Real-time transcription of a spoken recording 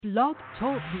Blog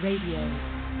Talk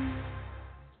Radio.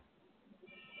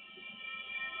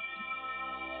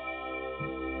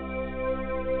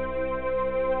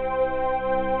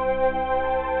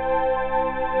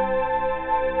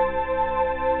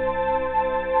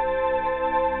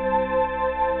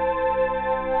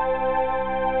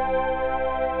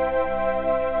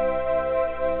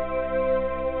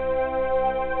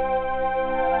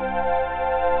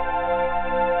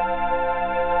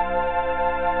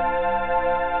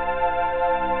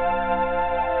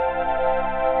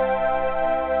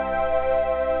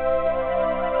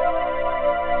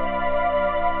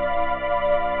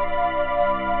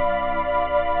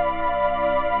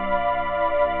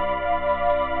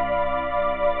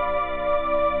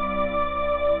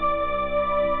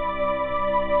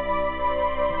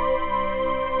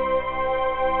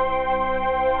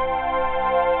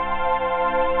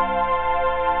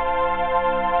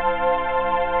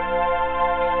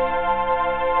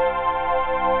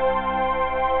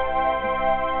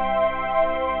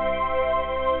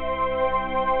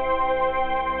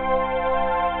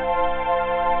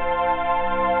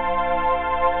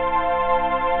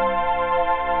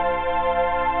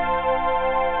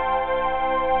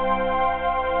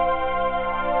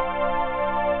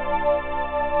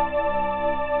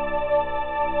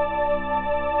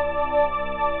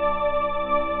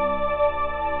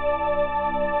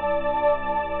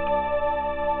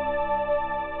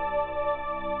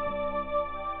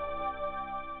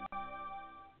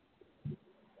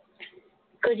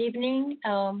 Good evening.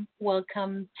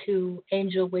 Welcome to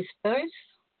Angel Whispers,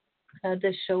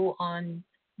 the show on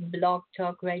Blog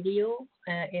Talk Radio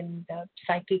in the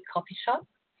Psychic Coffee Shop.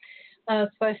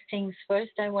 First things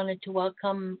first, I wanted to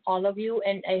welcome all of you,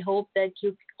 and I hope that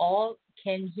you all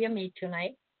can hear me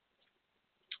tonight.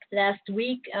 Last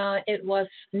week, it was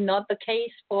not the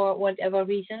case for whatever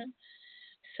reason,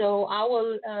 so I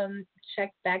will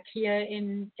check back here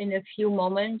in a few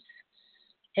moments.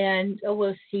 And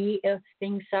we'll see if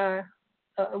things are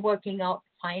working out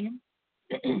fine.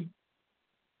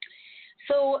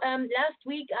 So last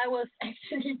week I was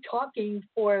actually talking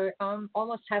for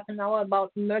almost half an hour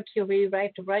about Mercury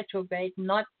retrograde,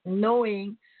 not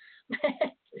knowing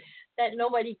that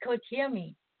nobody could hear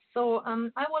me. So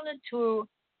I wanted to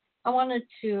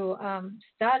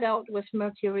start out with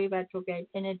Mercury retrograde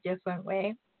in a different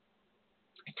way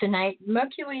tonight.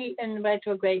 Mercury in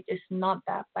retrograde is not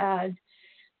that bad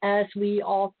as we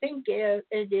all think it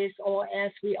is, or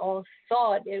as we all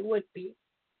thought it would be.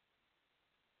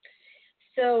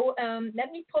 So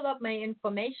let me pull up my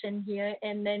information here,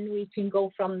 and then we can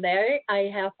go from there. I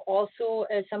have also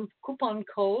some coupon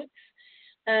codes.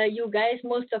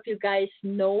 Most of you guys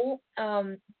know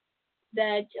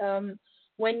that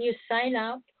when you sign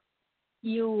up,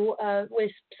 you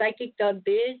with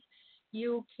psychic.biz,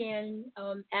 you can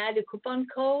add a coupon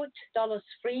code, dollars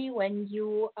free, when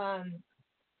you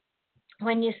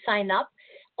sign up.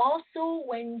 Also,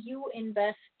 when you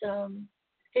invest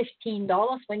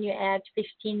 $15, when you add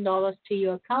 $15 to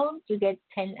your account, you get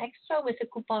 10 extra with a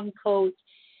coupon code.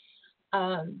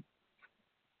 I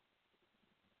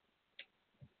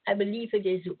believe it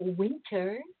is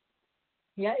winter.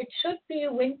 Yeah, it should be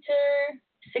winter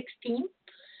 16.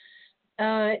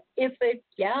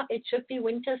 It should be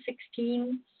winter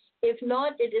 16. If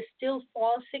not, it is still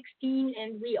fall 16,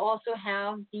 and we also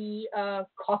have the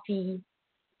coffee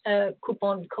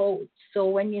coupon code. So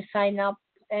when you sign up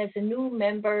as a new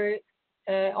member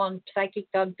on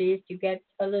psychic.biz, you get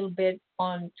a little bit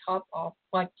on top of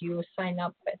what you sign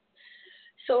up with.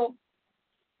 So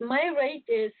my rate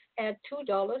is at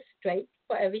 $2 straight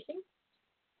for everything.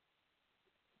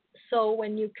 So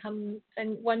when you come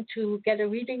and want to get a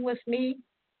reading with me,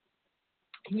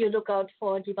 you look out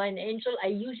for Divine Angel. I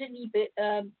usually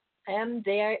am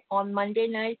there on Monday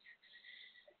nights.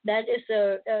 That is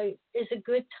a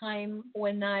good time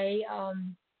when I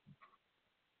am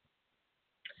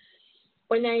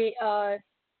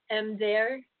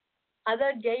there.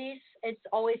 Other days, it's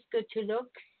always good to look,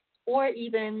 or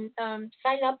even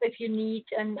sign up if you need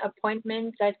an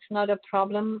appointment. That's not a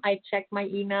problem. I check my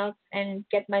emails and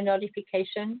get my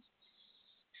notifications.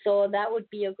 So that would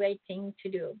be a great thing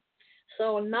to do.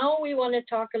 So now we want to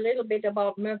talk a little bit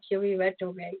about Mercury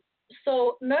retrograde.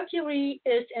 So Mercury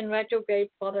is in retrograde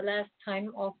for the last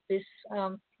time of this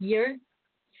year.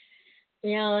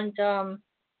 And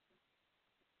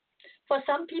for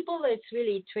some people, it's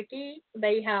really tricky.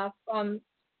 They have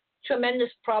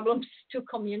tremendous problems to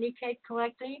communicate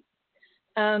correctly,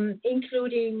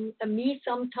 including me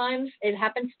sometimes. It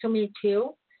happens to me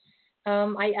too.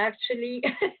 I actually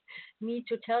need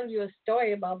to tell you a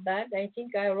story about that. I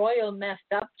think I royal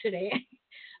messed up today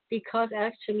because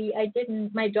actually I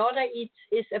didn't. My daughter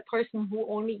is a person who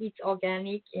only eats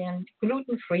organic and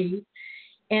gluten free,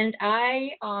 and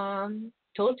I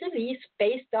totally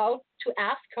spaced out to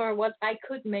ask her what I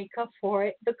could make her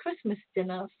for the Christmas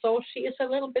dinner. So she is a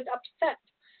little bit upset,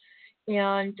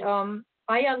 and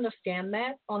I understand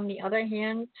that. On the other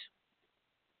hand,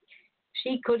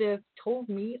 she could have told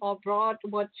me or brought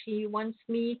what she wants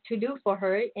me to do for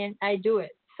her, and I do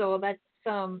it. So that's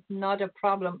not a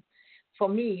problem for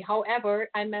me. However,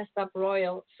 I messed up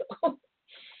royal, so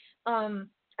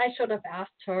I should have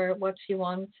asked her what she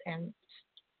wants and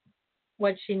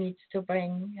what she needs to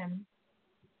bring. And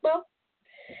well,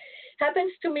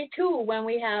 happens to me too when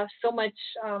we have so much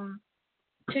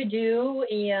to do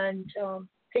and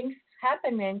things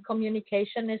happen and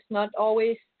communication is not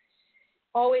always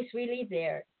really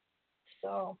there.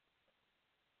 So,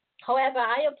 however,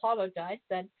 I apologize.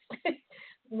 That's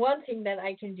one thing that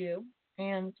I can do,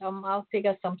 and I'll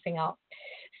figure something out.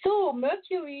 So,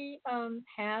 Mercury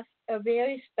has a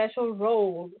very special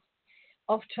role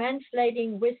of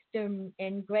translating wisdom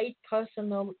and great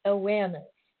personal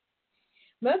awareness.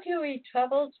 Mercury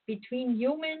travels between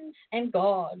humans and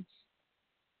gods,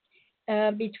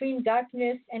 between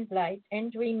darkness and light,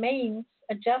 and remains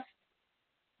just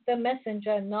the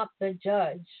messenger, not the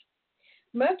judge.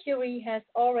 Mercury has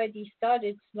already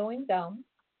started slowing down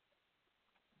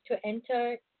to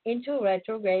enter into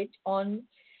retrograde on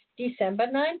December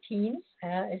 19th.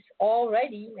 It's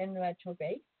already in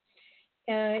retrograde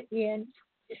and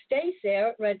stays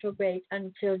there retrograde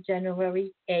until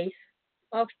January 8th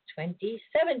of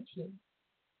 2017.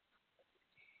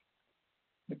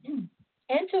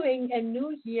 Entering a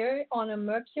new year on a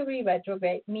Mercury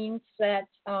retrograde means that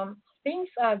things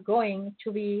are going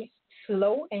to be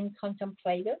slow and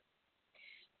contemplative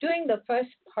during the first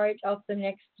part of the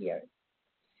next year.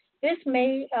 This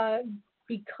may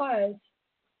because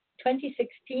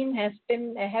 2016 has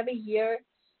been a heavy year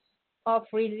of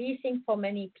releasing for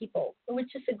many people,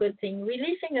 which is a good thing.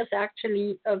 Releasing is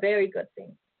actually a very good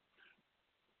thing.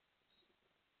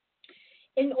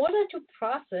 In order to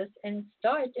process and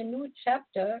start a new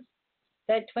chapter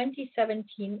that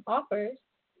 2017 offers,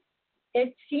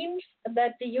 it seems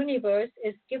that the universe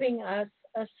is giving us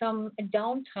some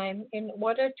downtime in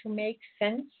order to make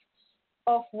sense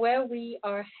of where we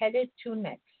are headed to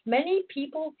next. Many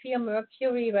people fear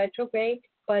Mercury retrograde,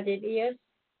 but it is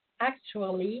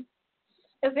actually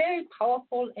a very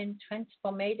powerful and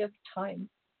transformative time.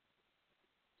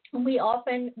 We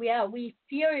often, we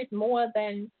fear it more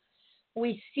than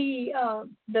we see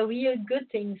the real good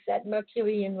things that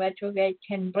Mercury in retrograde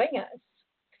can bring us.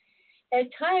 A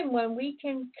time when we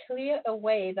can clear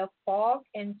away the fog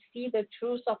and see the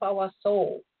truth of our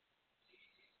soul.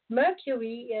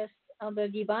 Mercury is the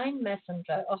divine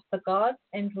messenger of the gods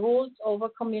and rules over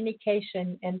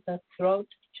communication and the throat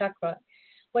chakra.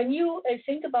 When you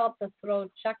think about the throat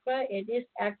chakra, it is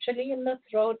actually in the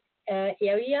throat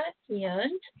area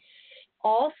and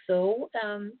also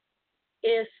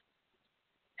is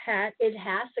it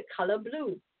has the color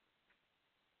blue.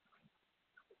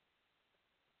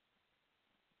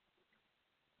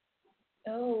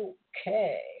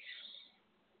 Okay.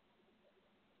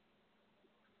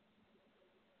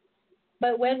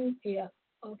 But when, yeah,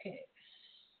 okay.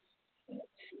 Let's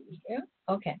see here.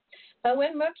 Okay. But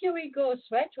when Mercury goes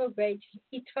retrograde,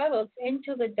 he travels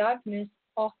into the darkness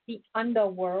of the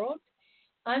underworld,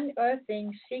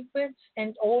 unearthing secrets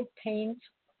and old pains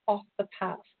of the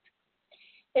past.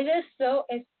 It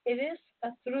is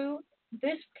through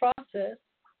this process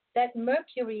that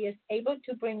Mercury is able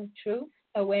to bring truth,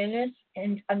 awareness,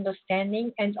 and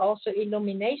understanding, and also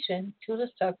illumination to the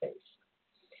surface.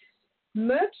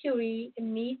 Mercury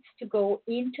needs to go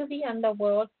into the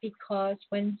underworld because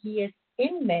when he is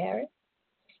in there,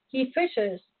 he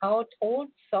fishes out old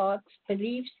thoughts,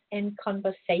 beliefs, and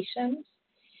conversations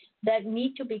that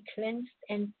need to be cleansed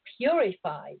and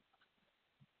purified.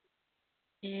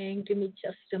 And give me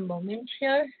just a moment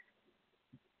here.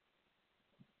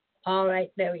 All right,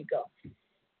 there we go.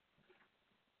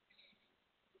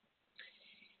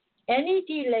 Any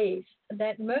delays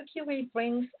that Mercury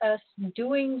brings us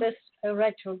during this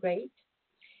retrograde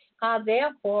are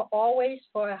therefore always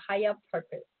for a higher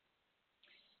purpose.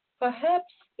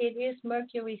 Perhaps it is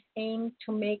Mercury's aim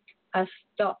to make us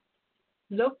stop,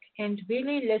 look, and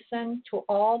really listen to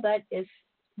all that is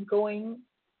going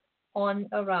on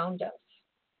around us.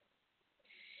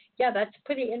 Yeah, that's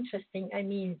pretty interesting. I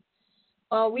mean,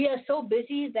 we are so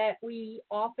busy that we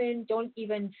often don't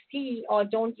even see or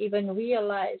don't even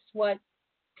realize what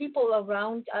people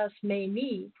around us may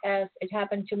need, as it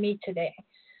happened to me today.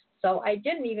 So I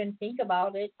didn't even think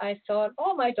about it. I thought,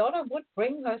 oh, my daughter would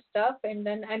bring her stuff and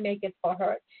then I make it for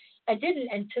her. I didn't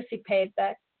anticipate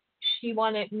that she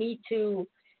wanted me to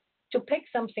pick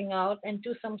something out and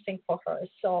do something for her.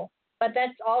 So, but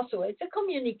that's also it's a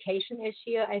communication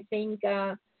issue. I think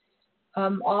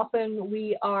often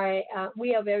we are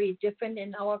very different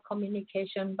in our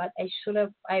communication, but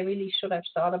I really should have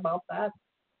thought about that.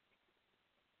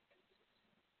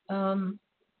 Um,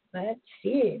 let's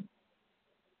see.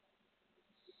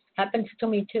 Happens to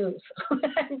me too. So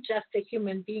I'm just a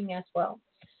human being as well.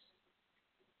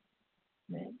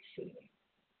 Let's see.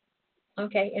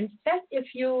 Okay. In fact,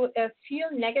 if you feel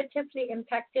negatively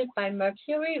impacted by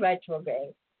Mercury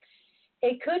retrograde,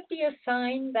 it could be a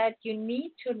sign that you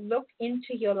need to look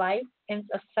into your life and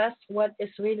assess what is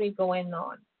really going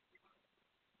on.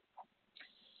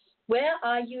 Where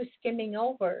are you skimming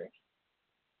over?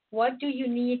 What do you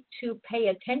need to pay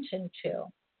attention to?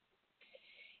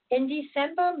 In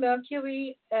December,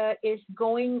 Mercury is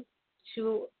going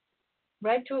to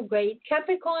retrograde.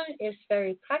 Capricorn is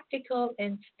very practical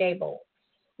and stable,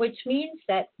 which means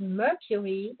that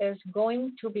Mercury is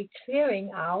going to be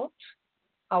clearing out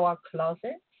our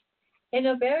closets in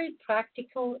a very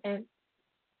practical and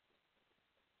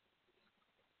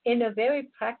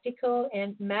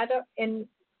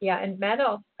matter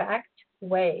of fact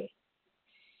way.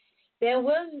 There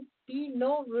will be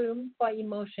no room for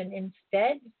emotion.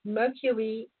 Instead,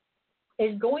 Mercury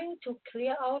is going to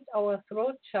clear out our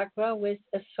throat chakra with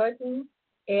a certain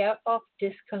air of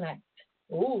disconnect.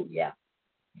 Oh, yeah.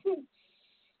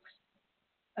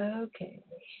 Okay.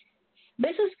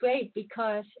 This is great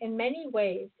because in many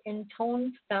ways it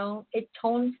tones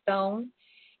down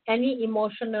any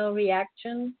emotional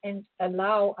reaction and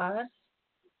allow us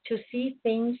to see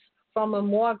things from a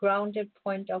more grounded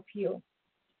point of view.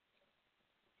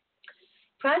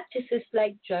 Practices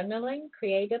like journaling,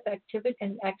 creative activity,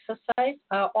 and exercise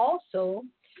are also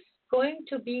going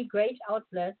to be great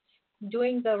outlets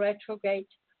during the retrograde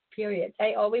period.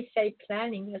 I always say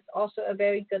planning is also a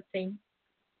very good thing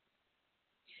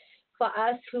for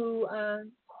us who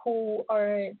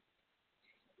are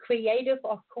creative,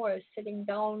 of course, sitting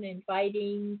down and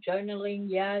writing, journaling,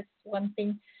 yes, one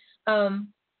thing.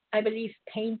 Um, I believe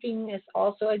painting is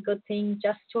also a good thing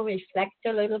just to reflect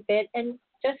a little bit and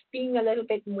just being a little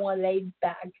bit more laid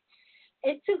back.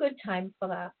 It's a good time for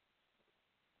that.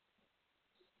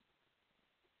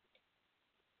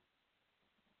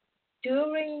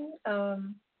 During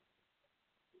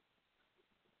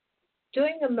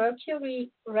during a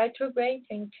Mercury retrograde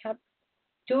in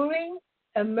during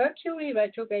a Mercury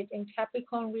retrograde in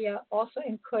Capricorn, we are also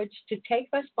encouraged to take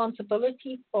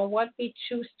responsibility for what we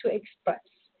choose to express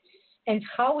and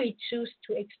how we choose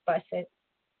to express it.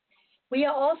 We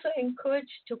are also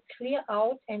encouraged to clear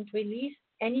out and release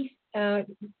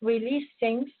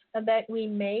things that we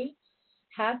may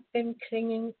have been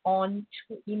clinging on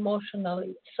to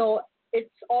emotionally. So it's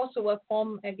also a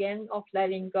form again of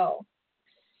letting go.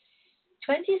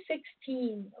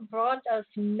 2016 brought us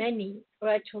many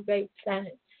retrograde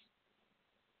planets.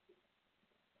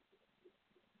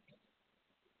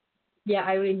 Yeah,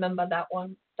 I remember that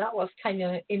one. That was kind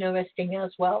of interesting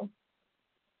as well.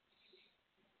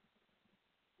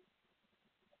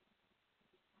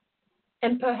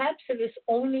 And perhaps it is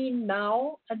only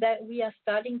now that we are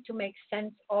starting to make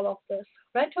sense all of this.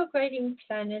 Retrograding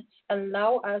planets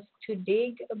allow us to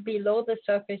dig below the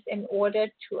surface in order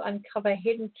to uncover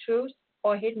hidden truths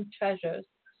or hidden treasures.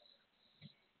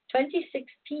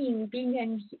 2016,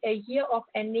 being a year of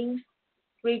endings,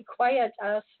 required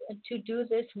us to do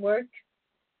this work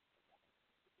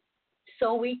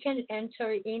so we can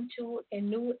enter into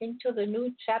the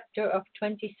new chapter of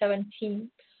 2017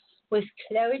 with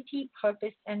clarity,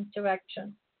 purpose, and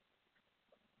direction.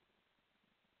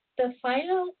 The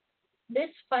final This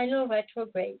final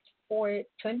retrograde for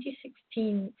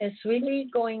 2016 is really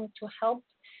going to help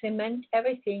cement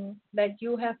everything that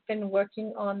you have been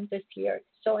working on this year.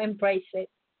 So embrace it.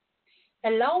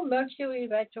 Allow Mercury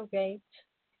retrograde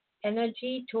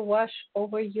energy to wash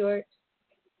over you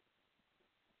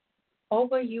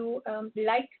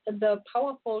like the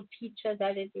powerful teacher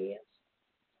that it is.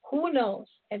 Who knows?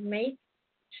 It may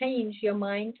change your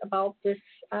mind about this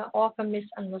often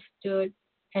misunderstood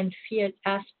and feared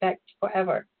aspect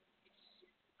forever.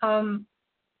 Um,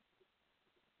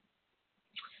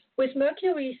 when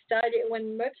Mercury started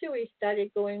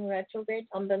going retrograde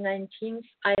on the 19th,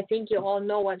 I think you all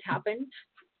know what happened.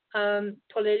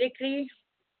 Politically,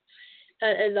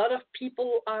 a lot of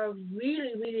people are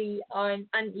really, really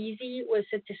uneasy with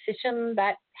the decision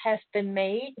that has been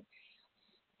made,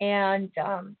 and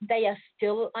they are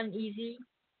still uneasy.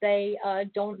 they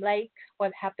don't like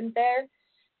what happened there.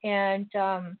 And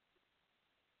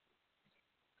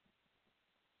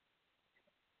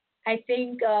I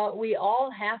think we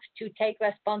all have to take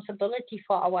responsibility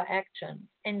for our actions,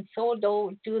 and so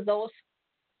do those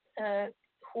uh,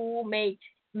 who make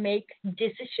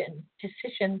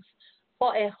decisions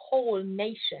for a whole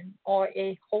nation or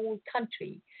a whole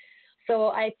country. So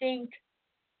I think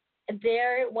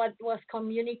there, what was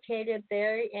communicated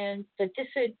there, and the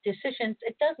decisions.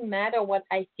 It doesn't matter what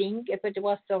I think, if it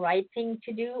was the right thing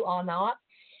to do or not.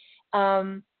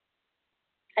 Um,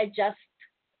 I just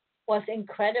was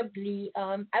incredibly.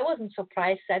 I wasn't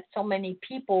surprised that so many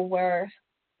people were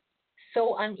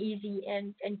so uneasy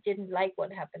and didn't like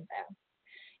what happened there.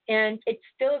 And it's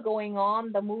still going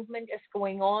on. The movement is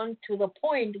going on to the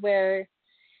point where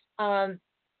um,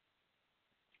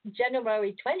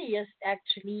 January 20th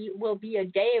actually will be a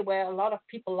day where a lot of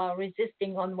people are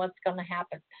resisting on what's going to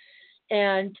happen.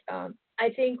 And I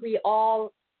think we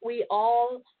all,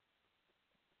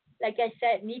 like I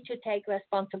said, need to take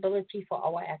responsibility for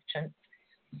our actions.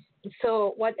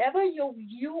 So whatever your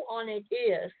view on it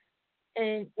is,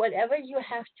 and whatever you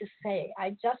have to say,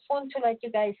 I just want to let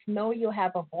you guys know you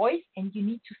have a voice and you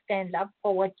need to stand up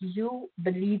for what you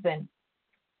believe in.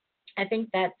 I think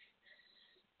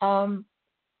um,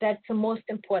 that's the most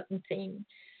important thing.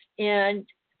 And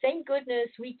thank goodness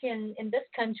we can, in this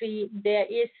country, there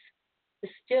is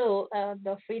still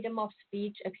the freedom of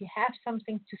speech. If you have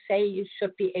something to say, you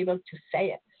should be able to say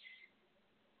it.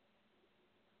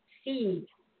 See,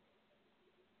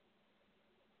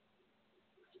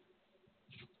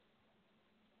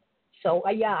 so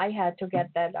yeah, I had to get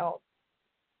that out.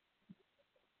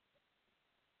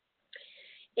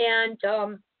 And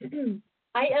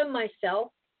I am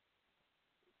myself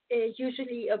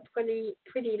usually a pretty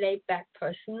laid back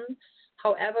person.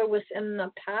 However, within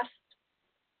the past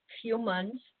few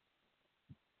months,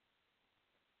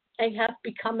 I have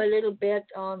become a little bit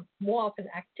more of an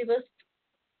activist,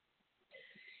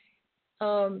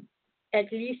 um,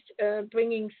 at least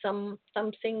bringing some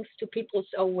things to people's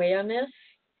awareness,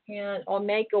 and or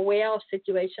make aware of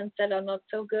situations that are not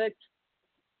so good.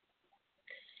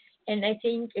 And I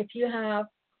think if you have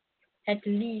at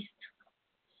least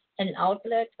an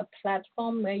outlet, a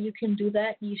platform where you can do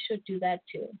that, you should do that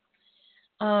too.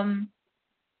 Um,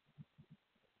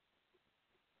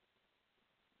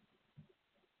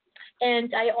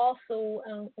 and I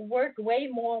also work way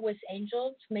more with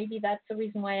angels. Maybe that's the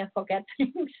reason why I forget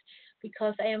things,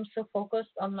 because I am so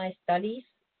focused on my studies.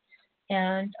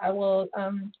 And I will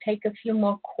take a few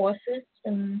more courses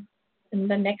in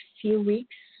the next few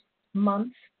weeks,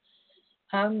 months.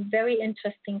 Very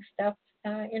interesting stuff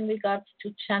in regards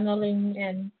to channeling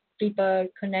and deeper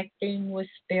connecting with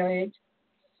spirit.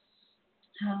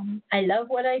 I love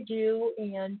what I do,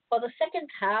 and for the second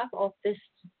half of this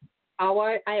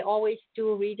hour, I always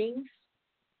do readings,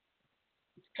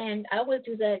 and I will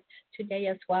do that today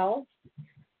as well.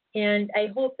 And I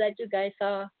hope that you guys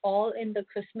are all in the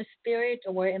Christmas spirit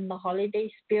or in the holiday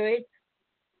spirit,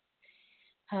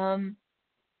 um,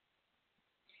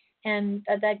 and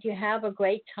that you have a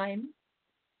great time,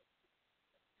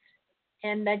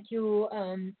 and that you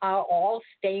are all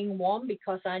staying warm,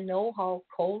 because I know how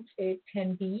cold it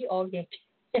can be or get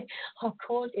how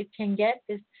cold it can get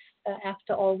this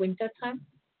after all winter time.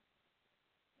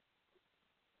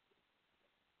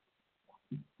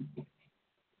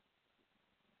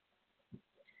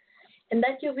 And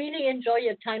that you really enjoy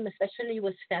your time, especially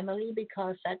with family,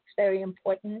 because that's very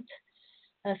important.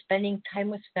 Spending time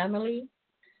with family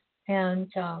and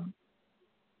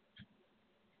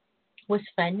with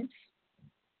friends,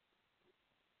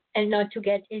 and not to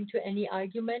get into any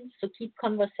arguments. So keep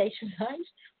conversation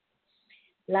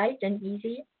light and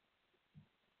easy.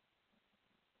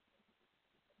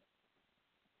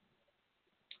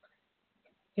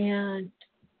 And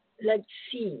let's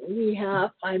see, we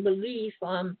have, I believe,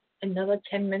 another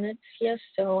 10 minutes here.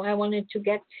 So I wanted to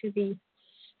get to the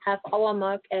half-hour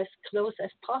mark as close as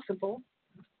possible.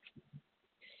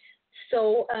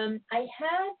 So I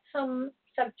had some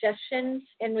suggestions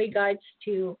in regards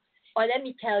to, or let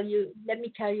me tell you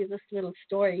this little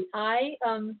story. I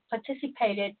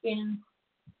participated in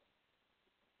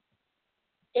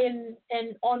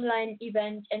an online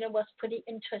event, and it was pretty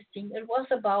interesting. It was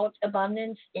about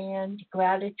abundance and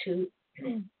gratitude.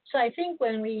 So I think a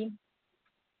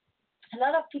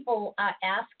lot of people are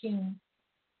asking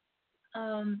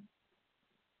um,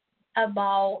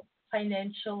 about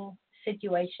financial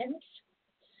situations,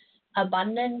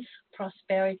 abundance,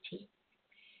 prosperity.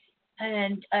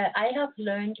 And I have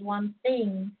learned one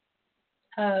thing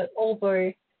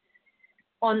over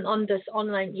on this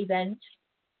online event,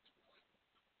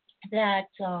 that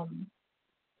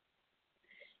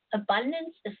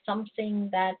abundance is something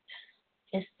that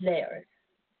is there.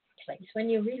 Place. When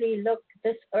you really look,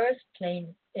 this earth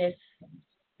is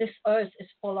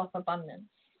full of abundance.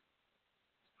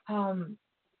 Um,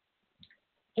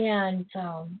 and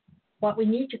what we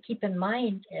need to keep in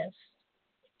mind is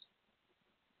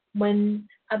when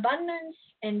abundance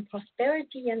and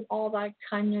prosperity and all that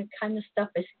kind of stuff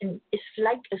is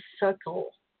like a circle.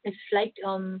 It's like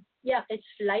it's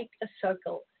like a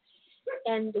circle.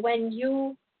 And when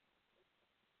you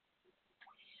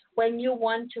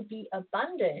want to be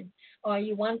abundant or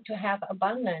you want to have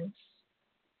abundance,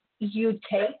 you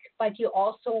take, but you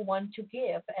also want to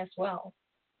give as well.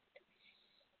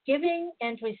 Giving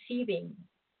and receiving.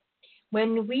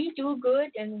 When we do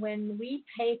good and when we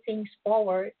pay things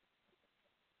forward,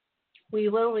 we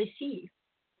will receive.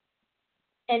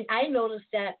 And I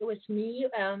noticed that with me,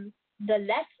 the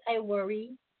less I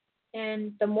worry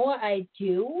and the more I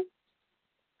do,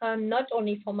 not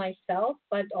only for myself,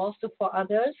 but also for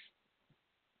others,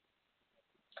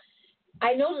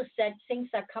 I notice that things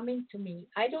are coming to me.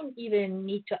 I don't even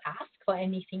need to ask for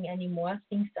anything anymore.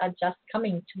 Things are just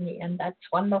coming to me, and that's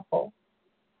wonderful.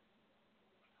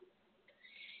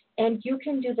 And you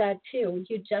can do that too.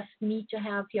 You just need to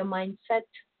have your mindset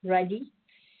ready.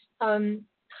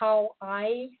 How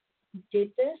I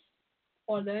did this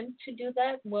or learned to do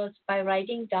that was by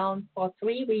writing down for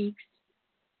 3 weeks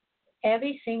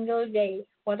every single day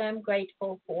what I'm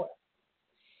grateful for.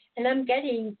 And I'm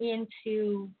getting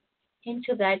into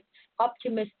that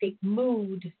optimistic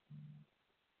mood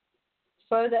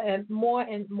further and more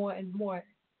and more and more.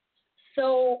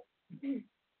 So it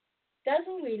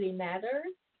doesn't really matter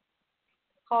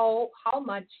how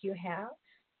much you have.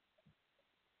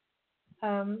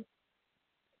 Um,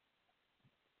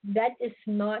 that is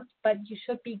not, but you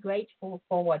should be grateful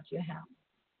for what you have.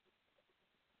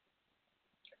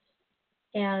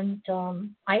 And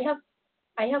I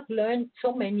have learned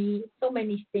so many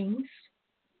things,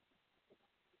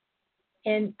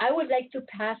 and I would like to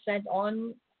pass that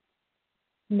on,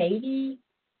 maybe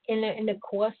in a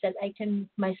course that I can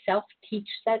myself teach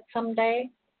that someday.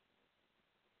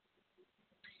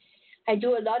 I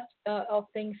do a lot of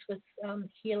things with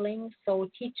healing, so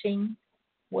teaching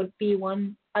would be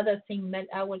one other thing that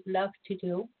I would love to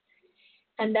do,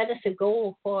 and that is a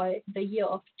goal for the year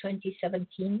of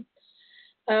 2017,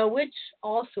 which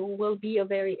also will be a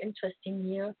very interesting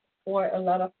year for a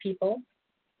lot of people.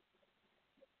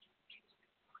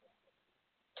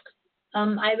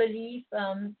 I believe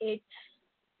it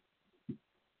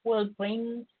will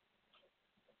bring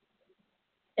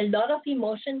a lot of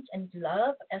emotions and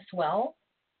love as well.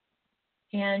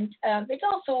 And it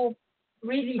also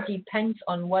really depends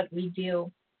on what we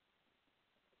do.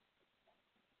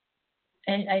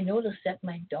 And I noticed that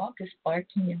my dog is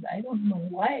barking and I don't know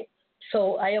why.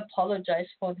 So I apologize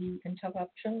for the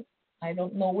interruption. I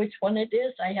don't know which one it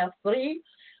is. I have three.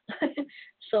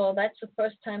 So that's the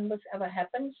first time this ever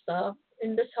happens.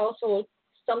 In this household,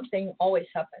 something always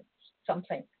happens.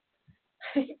 Something.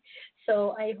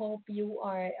 So I hope you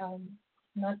are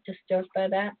not disturbed by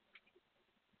that.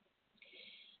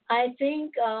 I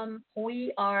think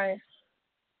we are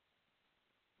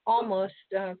almost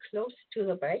close to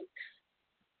the break.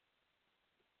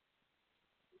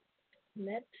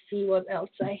 Let's see what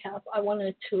else I have. I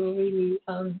wanted to really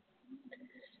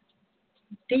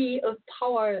be a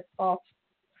power of.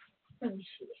 Let me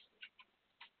see.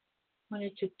 I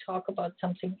wanted to talk about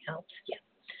something else. Yeah,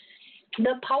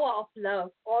 the power of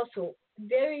love. Also,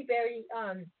 very, very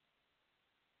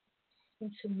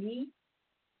to me.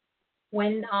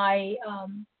 When I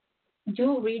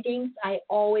do readings, I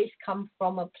always come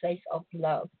from a place of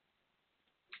love.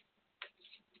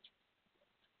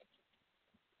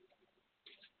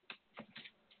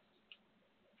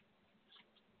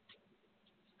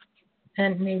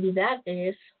 And maybe that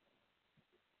is,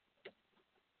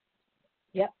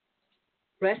 yeah,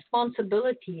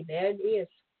 responsibility. There it is.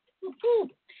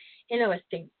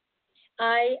 Interesting.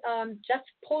 I just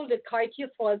pulled a card here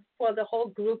for the whole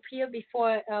group here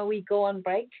before we go on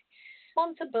break.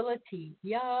 Responsibility.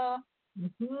 Yeah.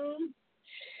 hmm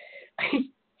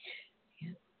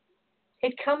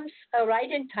It comes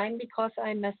right in time because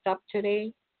I messed up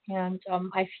today and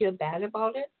I feel bad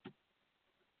about it.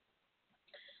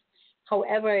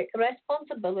 However,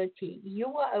 responsibility, you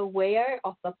are aware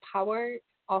of the power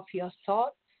of your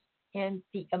thoughts and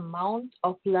the amount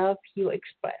of love you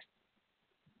express.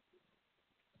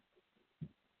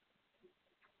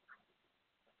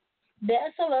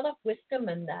 There's a lot of wisdom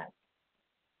in that.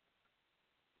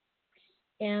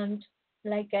 And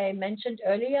like I mentioned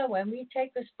earlier, when we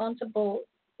take responsible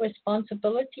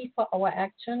responsibility for our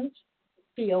actions,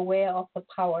 be aware of the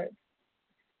power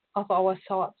of our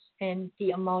thoughts and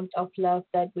the amount of love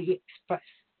that we express.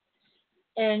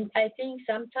 And I think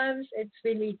sometimes it's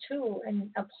really true. An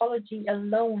apology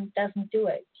alone doesn't do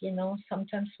it.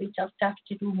 Sometimes we just have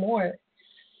to do more.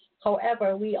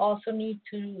 However, we also need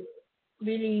to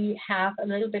really have a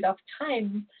little bit of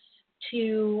time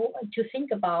to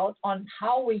think about on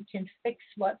how we can fix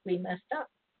what we messed up.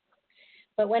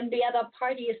 But when the other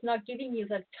party is not giving you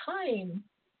the time,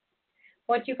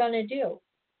 what you're gonna do?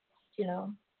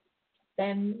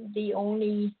 Then the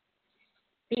only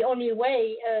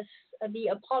way is the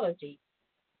apology.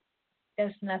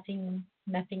 There's nothing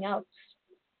else.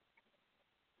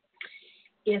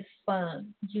 If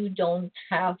you don't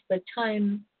have the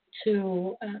time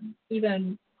to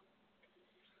even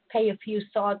pay a few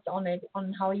thoughts on it,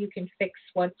 on how you can fix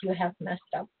what you have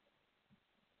messed up.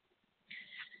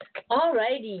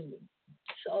 Alrighty,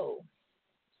 so.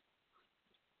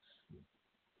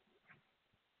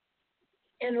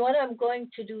 And what I'm going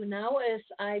to do now is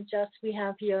we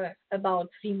have here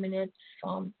about 3 minutes,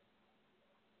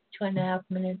 2.5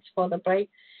 minutes for the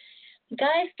break.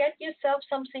 Guys, get yourself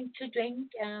something to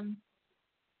drink, a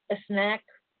snack,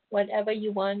 whatever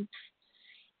you want.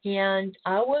 And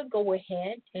I will go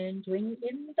ahead and bring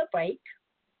in the break,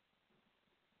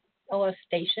 or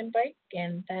station break,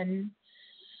 and then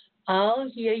I'll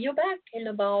hear you back in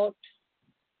about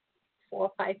 4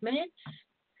 or 5 minutes.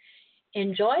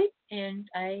 Enjoy, and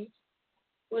I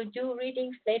will do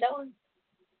readings later on.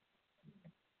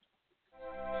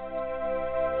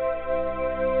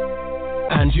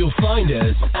 And you'll find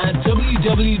us at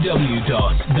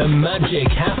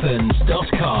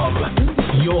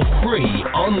www.themagichappens.com, your free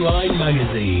online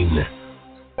magazine.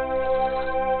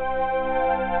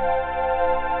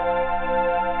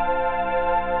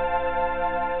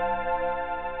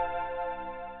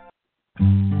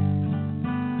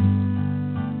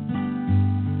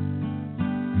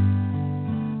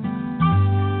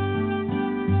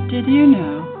 Did you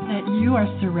know that you are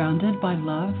surrounded by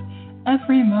love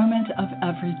every moment of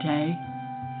every day?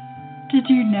 Did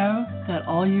you know that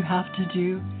all you have to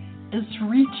do is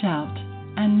reach out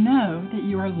and know that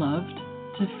you are loved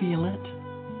to feel it?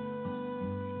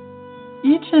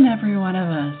 Each and every one of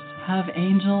us have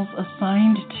angels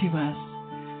assigned to us,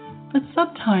 but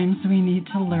sometimes we need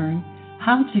to learn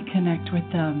how to connect with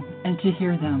them and to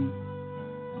hear them.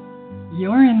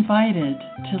 You're invited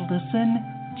to listen,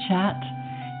 chat,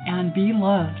 and be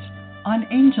loved on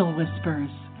Angel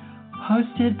Whispers,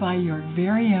 hosted by your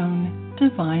very own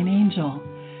divine angel,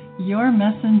 your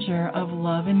messenger of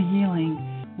love and healing,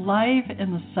 live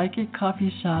in the Psychic Coffee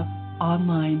Shop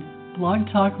online Blog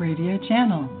Talk Radio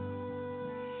channel.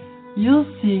 You'll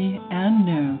see and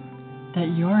know that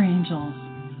your angels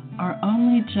are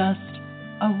only just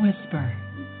a whisper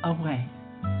away.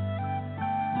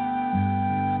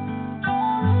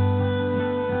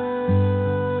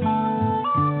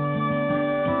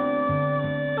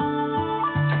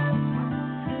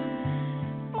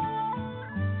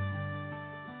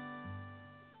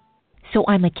 So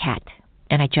I'm a cat,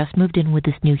 and I just moved in with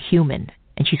this new human,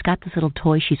 and she's got this little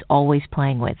toy she's always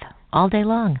playing with, all day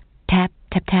long. Tap,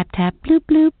 tap, tap, tap, bloop,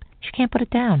 bloop. She can't put it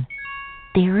down.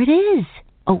 There it is.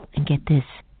 Oh, and get this.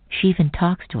 She even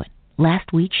talks to it.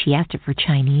 Last week she asked it for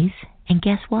Chinese, and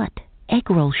guess what? Egg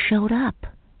rolls showed up.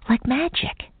 Like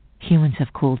magic. Humans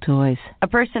have cool toys. A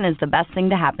person is the best thing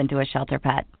to happen to a shelter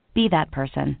pet. Be that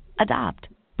person. Adopt.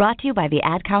 Brought to you by the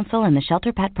Ad Council and the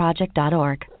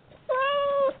ShelterPetProject.org.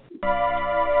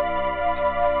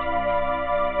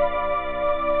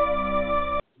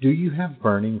 Do you have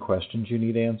burning questions you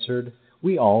need answered?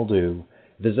 We all do.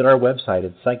 Visit our website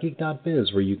at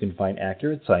psychic.biz, where you can find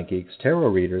accurate psychics, tarot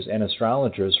readers, and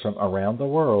astrologers from around the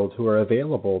world who are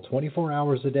available 24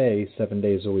 hours a day, 7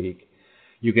 days a week.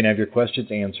 You can have your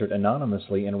questions answered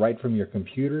anonymously and right from your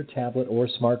computer, tablet, or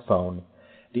smartphone.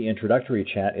 The introductory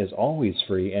chat is always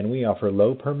free, and we offer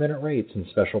low per-minute rates and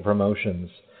special promotions.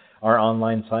 Our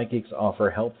online psychics offer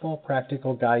helpful,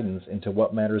 practical guidance into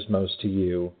what matters most to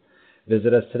you.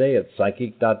 Visit us today at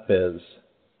psychic.biz.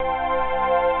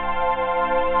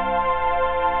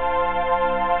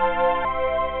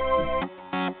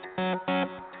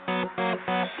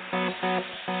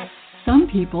 Some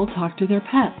people talk to their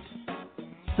pets.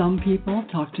 Some people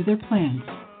talk to their plants.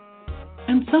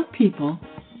 And some people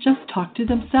just talk to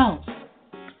themselves.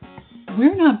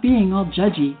 We're not being all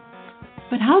judgy,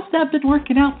 but how's that been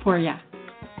working out for you?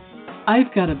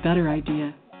 I've got a better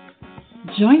idea.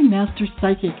 Join Master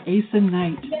Psychic Asen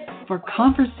Knight for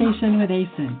Conversation with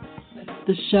Asen,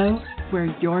 the show where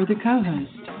you're the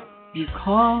co-host. You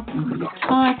call, you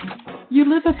talk, you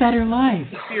live a better life.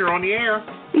 You're on the air.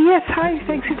 Yes, hi.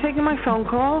 Thanks for taking my phone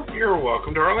call. You're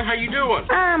welcome, darling. How you doing?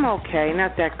 I'm okay.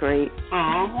 Not that great.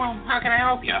 Oh, well, how can I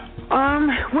help you?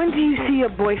 When do you see your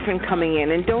boyfriend coming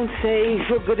in? And don't say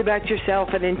feel good about yourself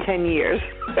and in 10 years.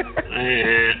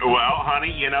 Well,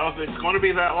 honey, you know, if it's going to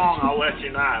be that long, I'll let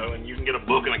you know, and you can get a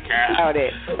book and a cab. About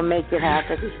it. I'll make it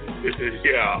happen.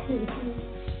 Yeah.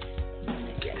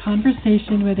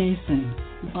 Conversation with Asen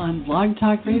on Blog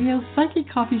Talk Radio, Psychic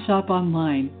Coffee Shop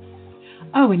Online.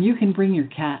 Oh, and you can bring your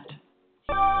cat.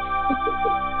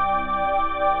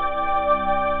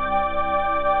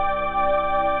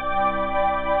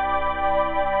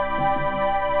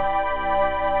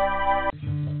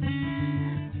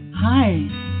 Hi,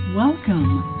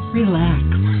 welcome, relax,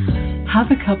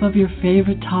 have a cup of your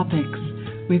favorite topics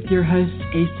with your hosts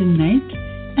Asen Knight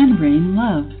and Rain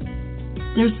Love.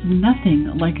 There's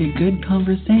nothing like a good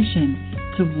conversation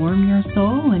to warm your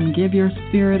soul and give your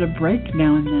spirit a break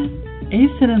now and then.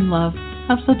 Asen and Love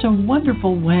have such a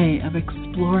wonderful way of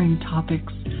exploring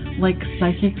topics like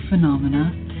psychic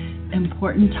phenomena,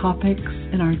 important topics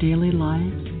in our daily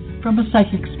lives from a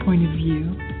psychic's point of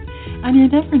view, and you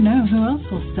never know who else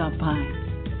will stop by.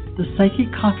 The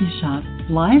Psychic Coffee Shop,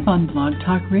 live on Blog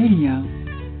Talk Radio.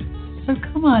 So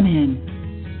come on in.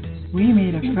 We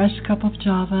made a fresh cup of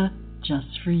Java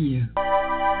just for you.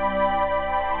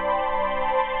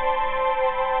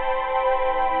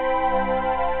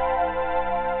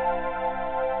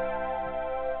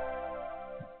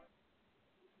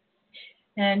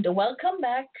 And welcome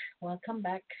back. Welcome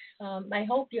back. I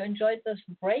hope you enjoyed this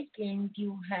break and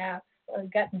you have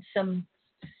gotten some,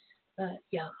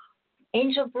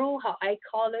 angel brew, how I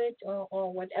call it,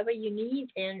 or whatever you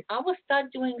need. And I will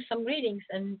start doing some readings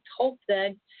and hope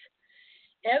that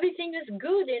everything is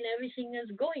good and everything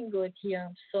is going good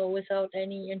here. So without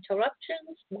any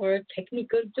interruptions or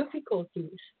technical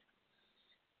difficulties.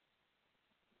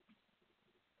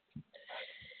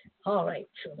 All right,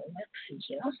 so let's see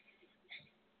here.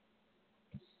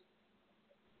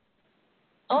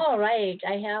 All right,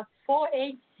 I have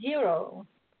 480.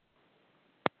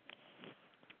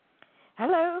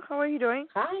 Hello, how are you doing?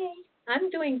 Hi, I'm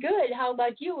doing good. How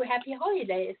about you? Happy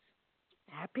holidays.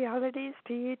 Happy holidays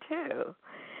to you too.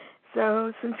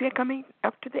 So since we're coming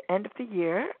up to the end of the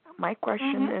year, my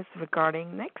question is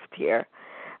regarding next year.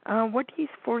 What do you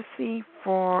foresee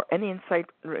for any insight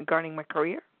regarding my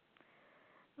career?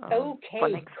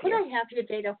 Okay. Could I have your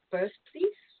date of birth,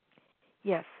 please?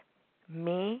 Yes.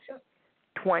 May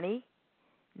 20,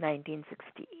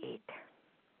 1968.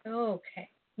 Okay.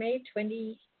 May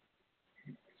 20,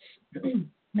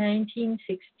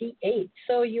 1968.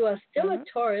 So you are still a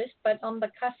Taurus, but on the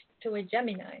cusp to a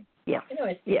Gemini. Yes.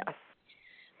 Yes.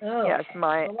 Oh, yes, okay.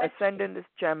 my ascendant is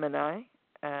Gemini,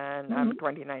 and I'm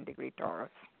 29-degree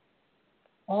Taurus.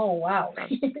 Oh, wow.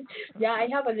 Yeah, I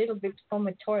have a little bit from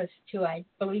a Taurus, too. I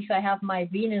believe I have my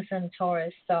Venus in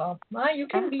Taurus. So you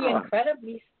can be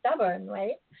incredibly stubborn,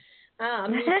 right?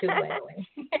 Me too, by the way.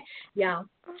 Yeah.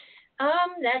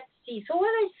 Let's see. So what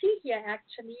I see here,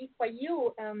 actually, for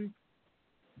you,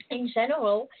 in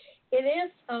general, it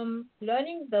is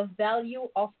learning the value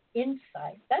of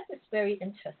insight. That is very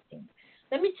interesting.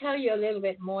 Let me tell you a little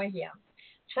bit more here.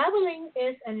 Traveling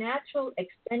is a natural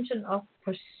extension of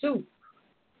pursuit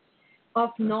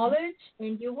of knowledge,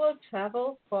 and you will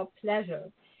travel for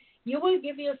pleasure. You will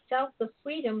give yourself the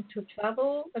freedom to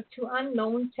travel to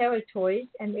unknown territories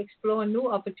and explore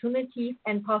new opportunities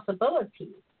and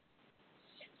possibilities.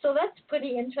 So that's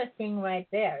pretty interesting right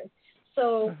there.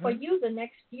 So for you, the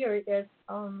next year is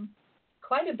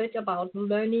quite a bit about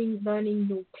learning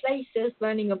new places,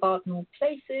 learning about new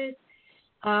places.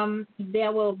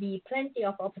 There will be plenty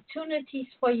of opportunities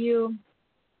for you.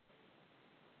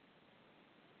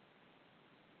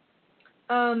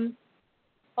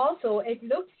 Also, it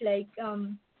looks like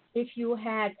if you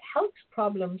had health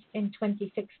problems in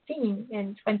 2016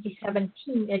 and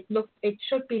 2017, it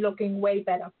should be looking way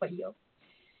better for you.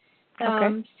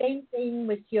 Same thing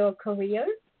with your career.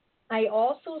 I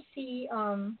also see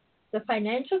the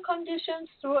financial conditions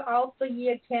throughout the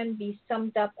year can be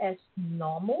summed up as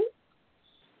normal,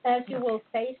 as you will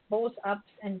face both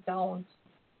ups and downs.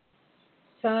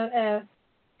 So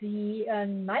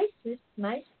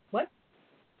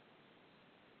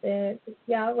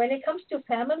when it comes to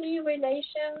family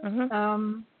relations,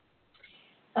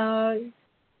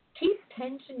 keep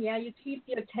tension. Yeah, you keep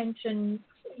your tension.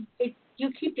 You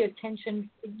keep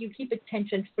it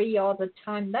tension free all the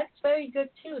time. That's very good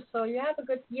too. So you have a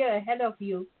good year ahead of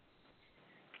you.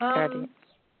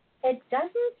 It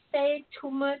doesn't say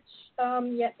too much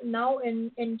yet now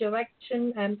in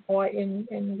direction and or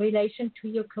in relation to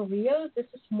your career. This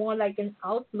is more like an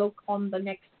outlook on the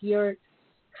next year,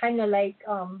 kind of like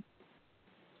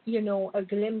a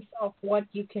glimpse of what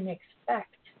you can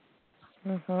expect.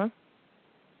 Mhm.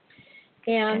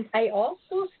 And I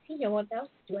also see, what else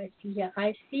do I see here?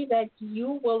 I see that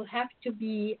you will have to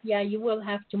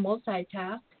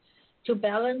multitask to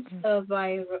balance a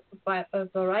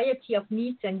variety of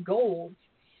needs and goals.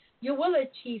 You will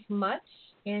achieve much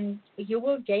and you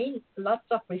will gain lots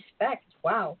of respect.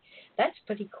 Wow, that's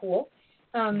pretty cool.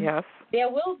 Yes. There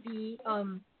will be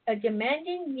a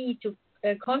demanding need to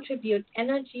contribute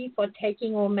energy for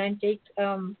taking romantic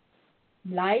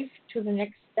life to the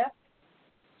next step.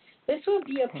 This will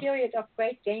be a period of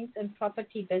great gains in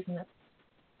property business.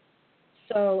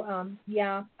 So,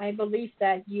 I believe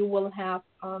that you will have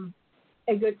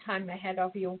a good time ahead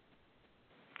of you.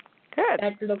 Good.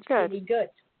 That looks good. really good.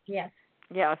 Yes.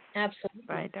 Yes. Absolutely.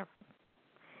 Right.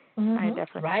 Mm-hmm. I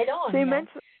definitely. Right on. So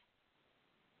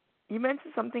you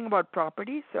mentioned something about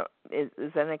property. So is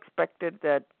it expected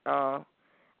that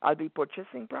I'll be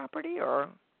purchasing property or?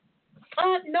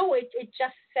 No, it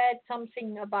just said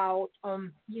something about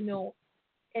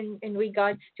in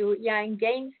regards to in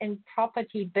gains in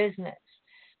property business.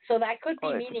 So that could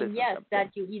be meaning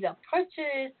that you either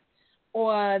purchase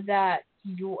or that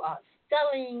you are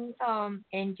selling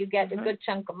and you get a good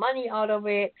chunk of money out of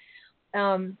it.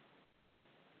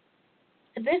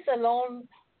 This alone,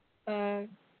 let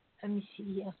me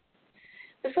see here.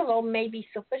 This alone may be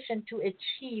sufficient to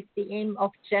achieve the aim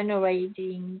of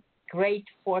generating great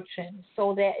fortune.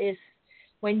 So there is,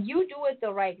 when you do it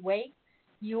the right way,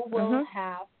 you will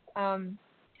have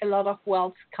a lot of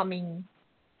wealth coming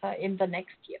in the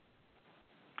next year.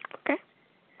 Okay.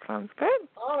 Sounds good.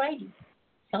 All righty.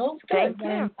 Sounds good. Thank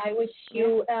you. I wish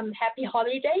you happy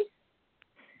holidays.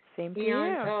 Same to you.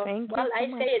 Thank you. Well, so I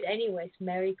much. say it anyways.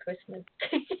 Merry Christmas.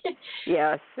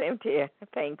 Yeah, same to you.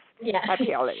 Thanks. Yeah.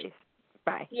 Happy holidays.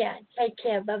 Bye. Yeah. Take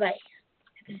care. Bye-bye.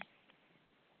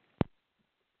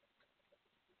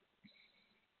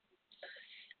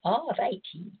 All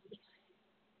righty.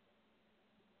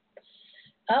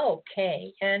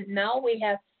 Okay, and now we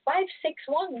have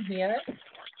 561 here.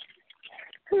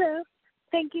 Hello.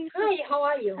 Thank you. Hi, how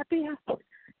are you?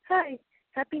 Hi.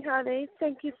 Happy holidays.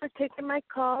 Thank you for taking my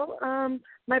call.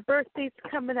 My birthday's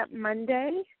coming up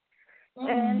Monday,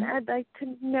 and I'd like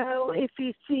to know if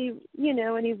you see,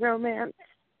 any romance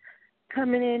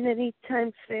coming in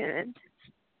anytime soon.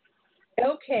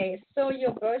 Okay, so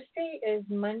your birthday is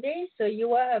Monday, so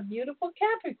you are a beautiful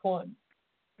Capricorn.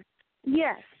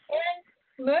 Yes.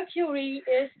 And Mercury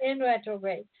is in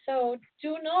retrograde, so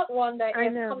do not wonder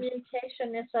if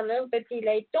communication is a little bit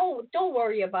delayed. Don't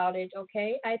worry about it,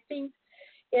 okay? I think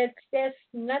there's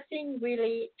nothing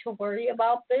really to worry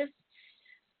about this.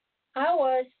 I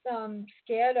was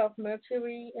scared of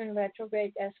Mercury in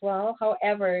retrograde as well.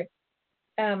 However,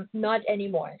 not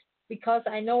anymore, because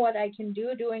I know what I can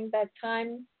do during that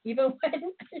time. Even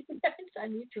when I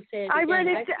need to say it again.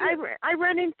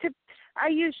 I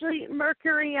usually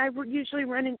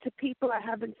run into people I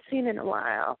haven't seen in a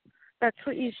while. That's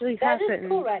what usually happens. That is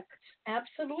correct.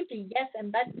 Absolutely, yes,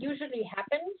 and that usually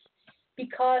happens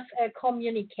because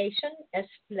communication is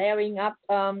flaring up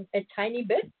a tiny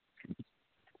bit.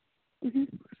 Mm-hmm.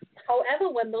 However,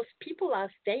 when those people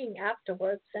are staying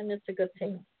afterwards, then it's a good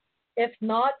thing. If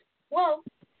not, well,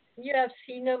 you have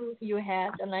seen them, you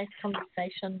had a nice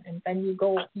conversation, and then you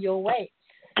go your way.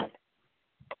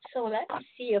 So let me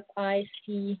see if I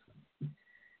see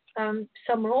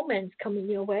some romance coming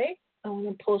your way. I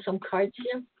want to pull some cards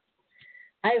here.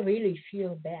 I really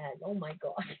feel bad. Oh, my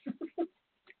God.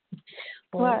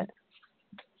 What?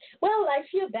 Well, I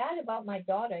feel bad about my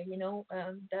daughter,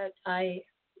 that I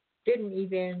didn't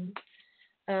even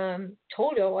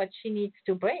told her what she needs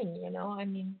to bring,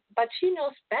 but she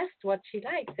knows best what she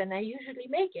likes, and I usually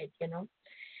make it,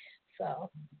 So,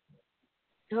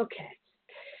 okay.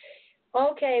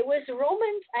 With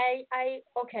romance,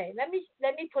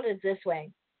 let me put it this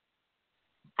way.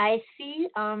 I see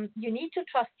you need to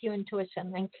trust your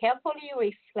intuition and carefully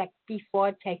reflect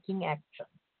before taking action.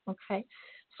 Okay,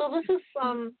 so this is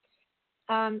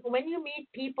when you meet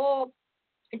people,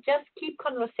 just keep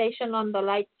conversation on the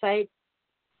light side.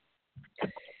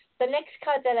 The next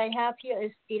card that I have here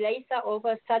is delays are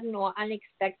over, sudden or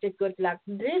unexpected good luck.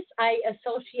 This I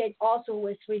associate also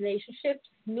with relationships,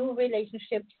 new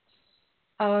relationships.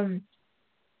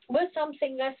 Will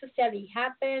something necessarily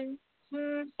happen?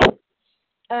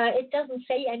 It doesn't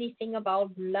say anything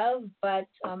about love, but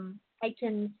I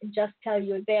can just tell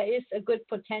you there is a good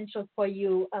potential for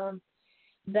you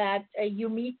that you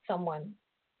meet someone.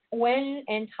 When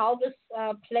and how this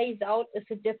plays out is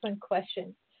a different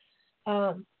question.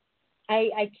 I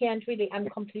can't really, I'm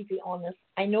completely honest.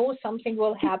 I know something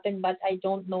will happen, but I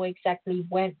don't know exactly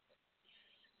when.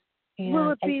 And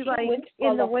will it be like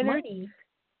in the winter? Money.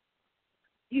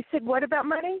 You said what about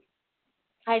money?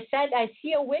 I said I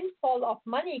see a windfall of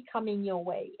money coming your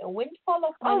way. A windfall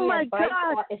of money, oh my advice,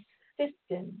 God. or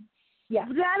assistance. Yeah,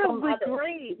 that'll be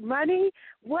great. Money?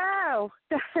 Wow.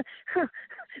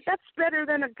 That's better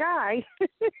than a guy.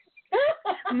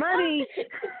 Money.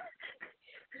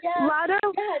 Yeah. Lotto?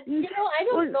 Yeah, I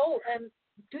don't know.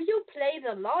 Do you play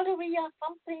the lottery or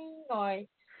something? Or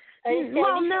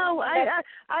well, no, I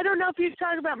don't know if you're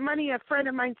talking about money. A friend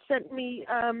of mine sent me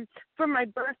for my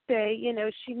birthday.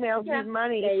 She mailed me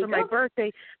money for my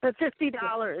birthday, but $50.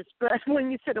 Yeah. But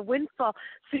when you said a windfall,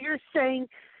 so you're saying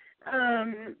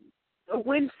a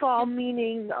windfall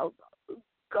meaning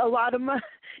a lot of money,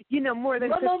 more than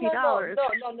 $50.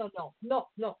 No.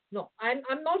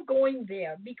 I'm not going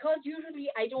there because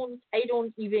usually I don't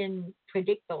even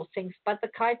predict those things. But the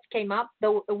cards came up,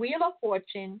 the Wheel of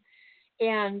Fortune,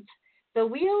 and the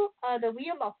wheel of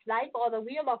life or the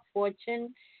Wheel of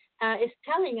Fortune is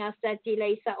telling us that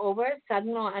delays are over,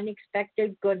 sudden or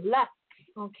unexpected good luck.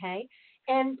 Okay,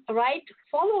 and right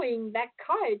following that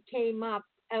card came up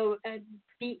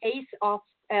the Ace of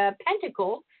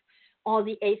Pentacles, or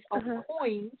the Ace of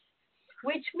Coins,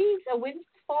 which means a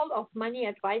windfall of money,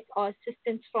 advice, or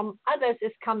assistance from others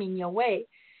is coming your way.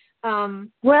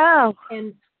 Wow.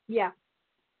 And yeah.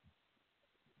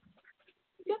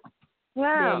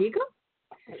 Wow. There you go.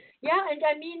 Yeah, and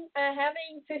I mean,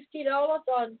 having $50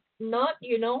 or not,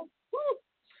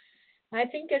 I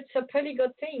think it's a pretty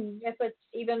good thing if it's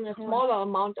even a smaller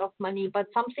amount of money, but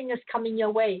something is coming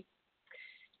your way.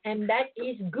 And that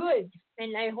is good.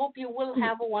 And I hope you will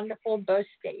have a wonderful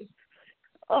birthday.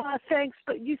 Oh, thanks.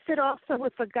 But you said also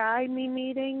with a guy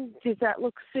meeting, does that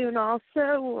look soon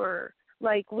also, or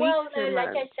like weeks or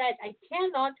like months? I said, I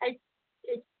cannot.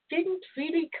 It didn't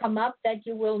really come up that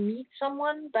you will meet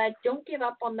someone, but don't give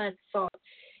up on that thought.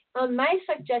 My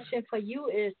suggestion for you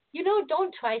is,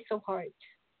 don't try so hard.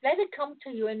 Let it come to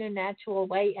you in a natural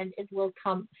way, and it will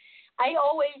come. I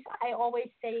always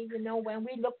say, when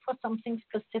we look for something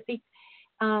specific,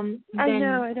 then I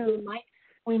know.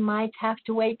 We might have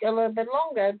to wait a little bit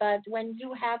longer. But when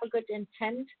you have a good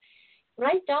intent,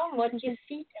 write down what you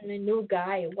see in a new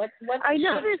guy. What I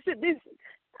know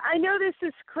this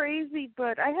is crazy,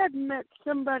 but I had met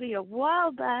somebody a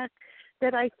while back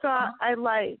that I thought I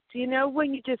liked.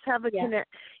 When you just have a connect,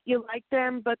 you like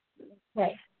them, but.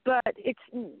 Right. But it's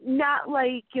not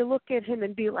like you look at him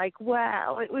and be like,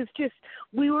 wow. It was just,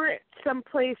 we were at some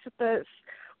place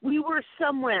we were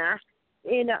somewhere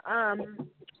in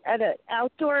at an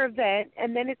outdoor event,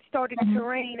 and then it started to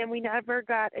rain, and we never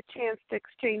got a chance to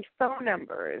exchange phone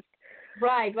numbers.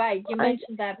 Right. You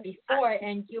mentioned that before,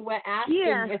 and you were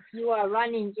asking if you are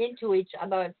running into each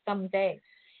other someday.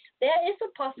 There is a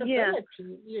possibility,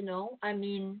 I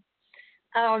mean,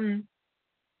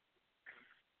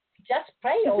 just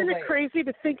pray over it. Isn't that crazy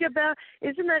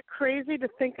to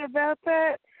think about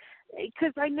that?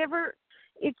 Because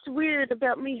it's weird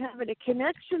about me having a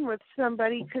connection with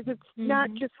somebody, because it's not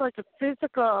just like a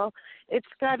physical, it's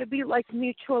got to be like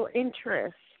mutual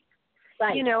interest.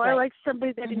 Right, I like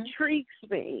somebody that intrigues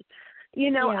me.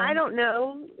 I don't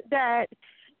know that,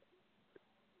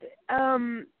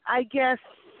 I guess,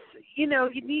 you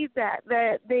need that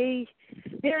they're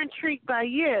intrigued by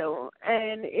you,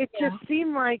 and it just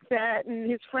seemed like that.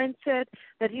 And his friend said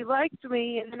that he liked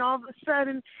me, and then all of a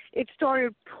sudden it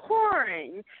started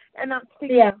pouring, and I'm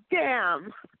thinking,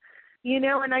 damn,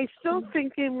 and I still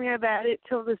thinking about it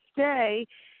till this day,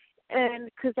 and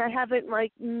because I haven't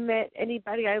met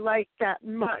anybody I like that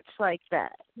much like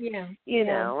that.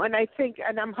 And I think,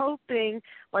 and I'm hoping,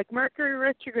 like Mercury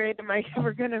retrograde, am I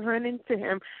ever going to run into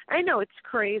him? I know it's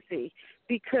crazy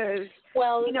because,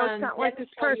 it's not like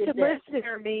this person lives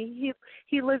near me.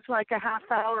 He lives like a half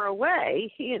hour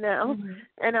away, and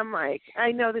I'm like,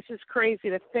 I know this is crazy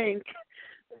to think.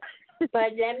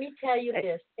 But let me tell you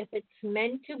this, if it's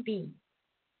meant to be,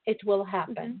 it will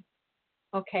happen.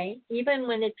 Okay? Even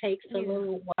when it takes a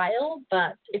little while,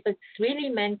 but if it's really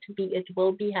meant to be, it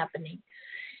will be happening.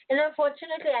 And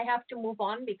unfortunately, I have to move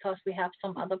on because we have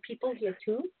some other people here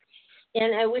too.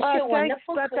 And I wish you a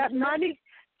wonderful Christmas. That money.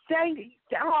 Thanks.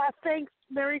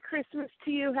 Merry Christmas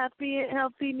to you. Happy,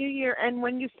 healthy New Year. And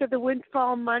when you said the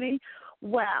windfall money,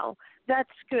 wow, that's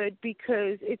good,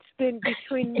 because it's been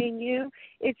between me and you.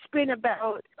 It's been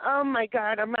about,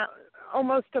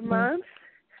 almost a month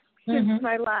since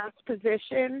my last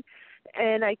position,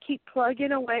 and I keep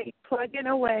plugging away,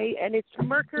 and it's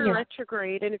Mercury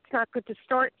retrograde, and it's not good to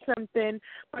start something,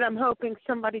 but I'm hoping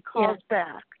somebody calls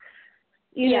back.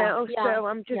 You know, so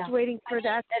I'm just waiting for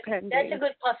that pending. That's a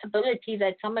good possibility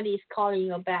that somebody is calling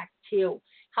you back too.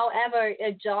 However,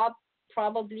 a job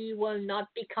probably will not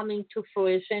be coming to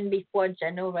fruition before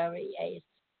January 8th.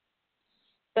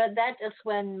 But that is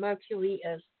when Mercury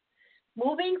is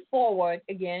moving forward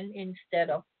again instead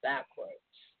of backwards.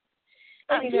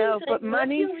 I know, but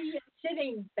money... Mercury is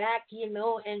sitting back, you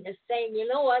know, and is saying, you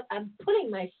know what, I'm putting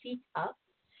my feet up,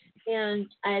 and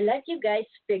I let you guys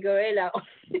figure it out.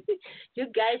 You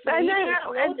guys need to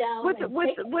slow down.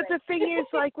 What the thing is,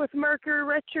 like with Mercury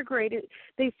retrograde,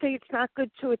 they say it's not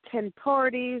good to attend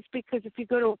parties because if you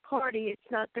go to a party,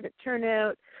 it's not going to turn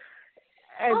out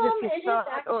as if you thought.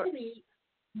 Actually,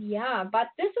 yeah, but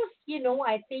this is, you know,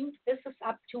 I think this is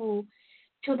up to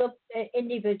the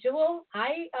individual.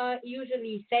 I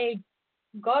usually say,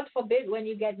 God forbid, when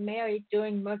you get married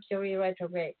during Mercury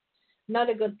retrograde, not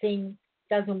a good thing,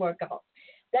 doesn't work out.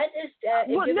 That is a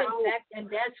given fact, and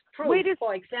that's proof,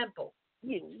 for example.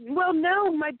 Well,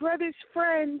 no, my brother's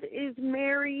friend is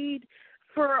married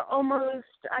for almost,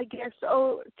 I guess,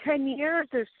 10 years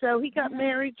or so. He got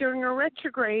married during a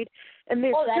retrograde, and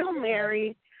they're still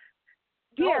married.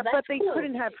 Yeah, but they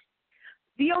couldn't have.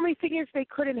 The only thing is they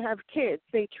couldn't have kids.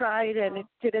 They tried and it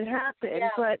didn't happen. Yeah.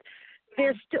 But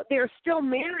they're still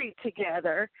married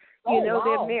together. You know,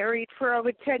 they're married for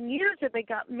over 10 years, and they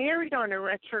got married on a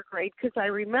retrograde because I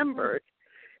remembered.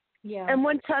 Yeah. And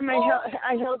one time I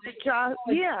held a job.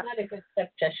 It's not a good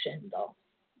suggestion, though.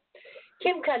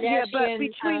 Kim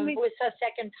Kardashian, with her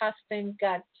second husband,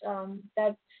 got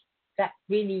that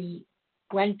really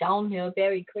went downhill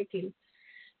very quickly.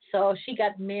 So she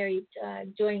got married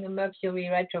during the Mercury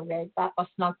retrograde. That was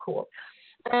not cool.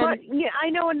 But I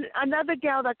know another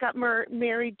gal that got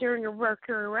married during a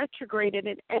Mercury retrograde, and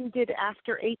it ended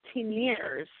after 18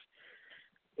 years.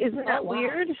 Isn't that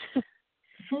weird?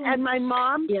 And my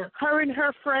mom, her and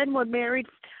her friend were married.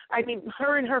 I mean,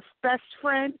 her and her best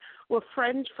friend were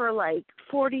friends for like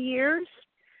 40 years.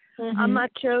 Mm-hmm. I'm not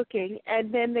joking.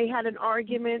 And then they had an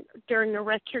argument during the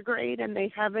retrograde, and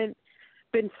they haven't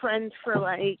been friends for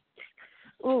like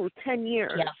 10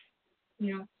 years.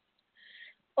 Yeah.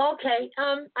 Okay.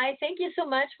 I thank you so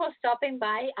much for stopping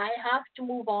by. I have to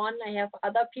move on. I have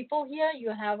other people here.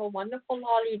 You have a wonderful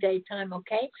holiday time,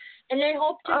 okay? And I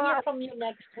hope to hear from you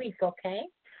next week, okay?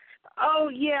 Oh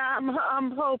yeah,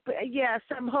 I'm hoping. Yes,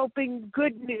 I'm hoping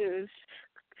good news.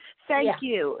 Thank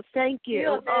you. Thank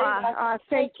you.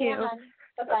 Thank you.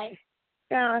 Bye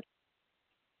bye.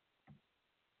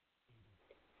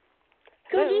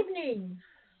 Good evening.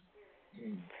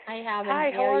 Hi, how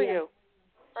are you?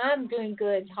 I'm doing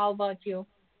good. How about you?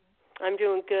 I'm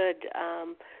doing good.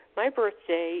 My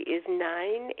birthday is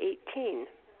 9/18.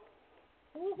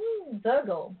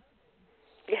 Virgo.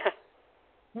 Yeah.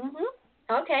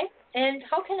 Okay. And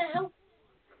how can I help?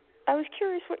 I was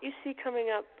curious what you see coming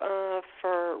up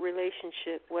for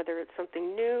relationship, whether it's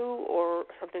something new or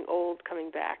something old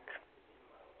coming back.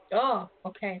 Oh,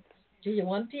 okay. Do you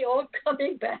want the old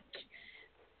coming back?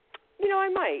 You know, I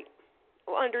might,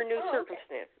 under new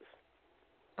circumstances.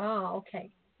 Oh, okay.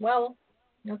 Well,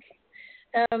 okay.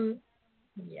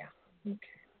 Yeah.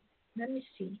 Okay. Let me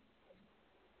see.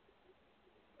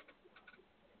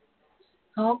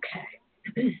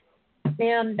 Okay.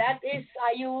 And that is,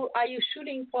 are you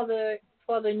shooting for the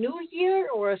new year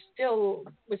or still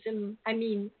within? I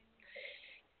mean,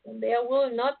 there will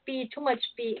not be too much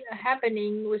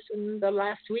happening within the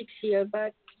last weeks here,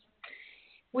 but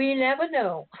we never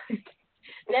know.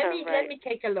 Let me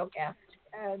take a look at.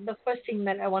 The first thing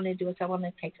that I want to do is I want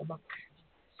to take a look.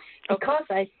 Because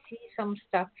I see some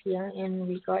stuff here in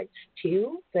regards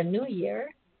to the new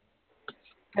year.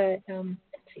 But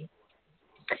let's see.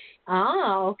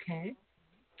 Okay.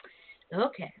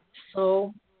 Okay.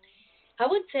 So I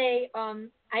would say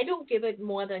I don't give it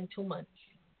more than 2 months.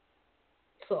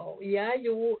 So yeah,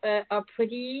 you are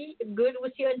pretty good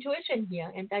with your intuition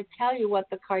here. And I tell you what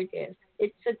the card is.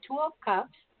 It's a Two of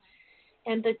Cups.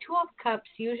 And the Two of Cups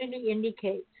usually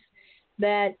indicates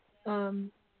that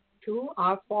two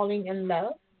are falling in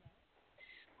love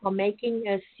or making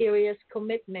a serious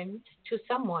commitment to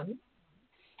someone.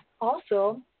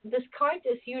 Also, this card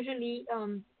is usually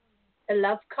a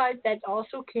love card that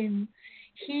also can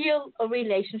heal a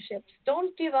relationship.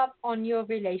 Don't give up on your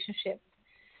relationship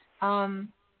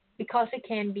because it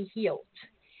can be healed.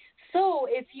 So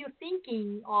if you're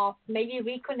thinking of maybe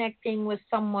reconnecting with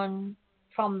someone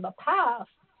from the past,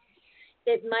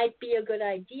 it might be a good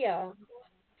idea.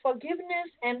 Forgiveness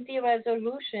and the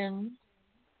resolution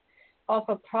of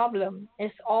a problem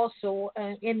is also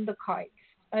in the cards.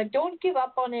 Don't give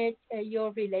up on it.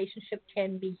 Your relationship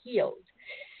can be healed.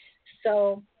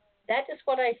 So that is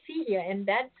what I see here, and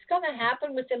that's going to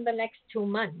happen within the next 2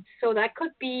 months. So that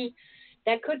could be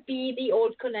the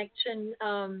old connection,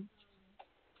 and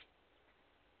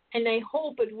I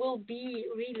hope it will be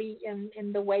really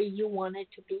in the way you want it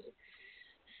to be.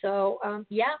 So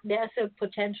yeah, there's a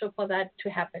potential for that to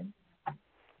happen.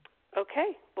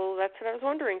 Okay, well, that's what I was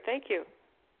wondering. Thank you.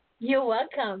 You're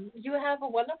welcome. You have a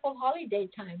wonderful holiday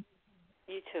time.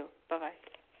 You too. Bye-bye.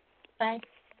 Bye.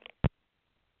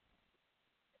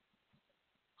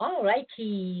 All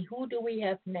righty. Who do we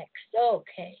have next?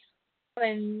 Okay.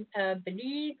 And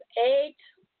believe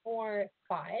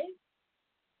 845.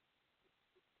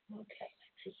 Okay,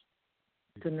 let's see.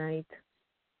 Tonight.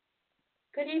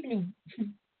 Good evening.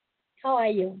 How are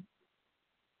you?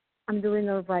 I'm doing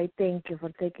all right. Thank you for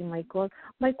taking my call.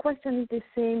 My question is the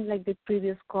same like the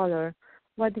previous caller.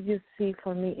 What did you see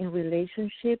for me in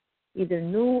relationship, either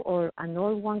new or an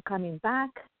old one coming back?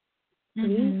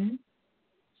 Please. Mm-hmm.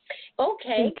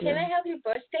 Okay. Can I have your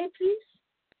birthday, please?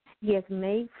 Yes,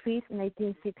 May 5th,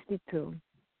 1962.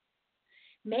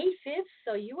 May 5th,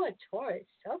 so you are Taurus.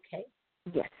 Okay.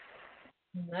 Yes.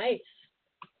 Nice.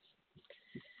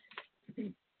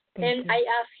 Thank you. I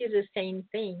ask you the same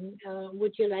thing.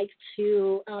 Would you like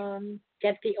to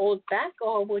get the old back,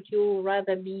 or would you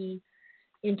rather be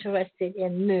interested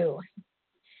in new?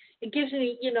 It gives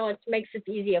me, it makes it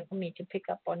easier for me to pick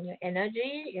up on your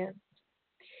energy. And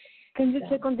can you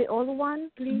check on the old one,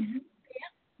 please? Mm-hmm.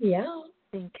 Yeah.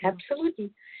 Thank you.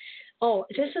 Absolutely. Oh,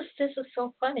 this is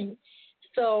so funny.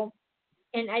 So,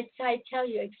 and I tell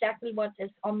you exactly what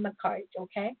is on the card,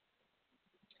 okay?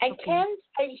 I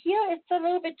hear it's a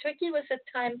little bit tricky with the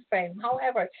time frame.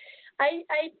 However, I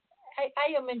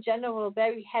am in general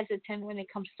very hesitant when it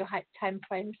comes to high time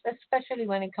frames, especially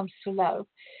when it comes to love.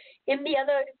 In the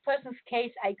other person's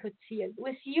case, I could see it.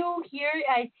 With you here,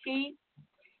 I see,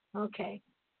 okay,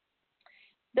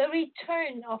 the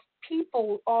return of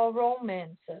people or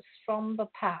romances from the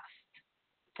past,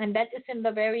 and that is in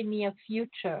the very near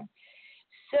future.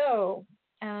 So,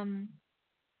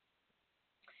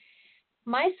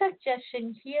 my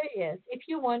suggestion here is if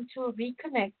you want to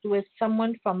reconnect with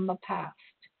someone from the past,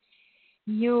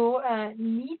 you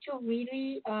need to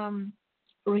really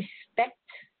respect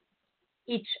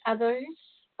each other's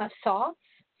thoughts,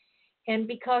 and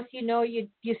because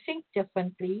you think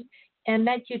differently, and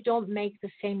that you don't make the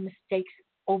same mistakes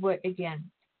over again.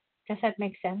 Does that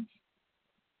make sense?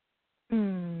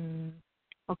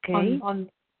 Okay.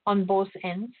 On both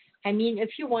ends. I mean,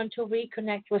 if you want to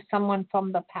reconnect with someone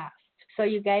from the past. So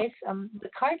you guys, the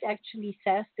card actually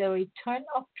says the return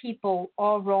of people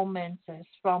or romances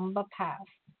from the past.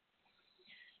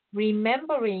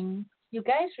 Remembering, you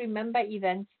guys remember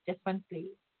events differently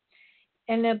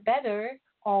in a better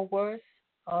or worse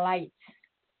light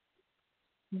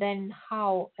than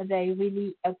how they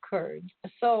really occurred.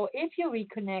 So if you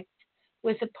reconnect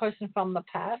with a person from the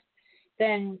past,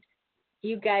 then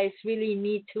you guys really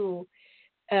need to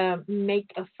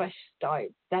make a fresh start.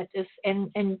 That is,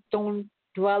 and don't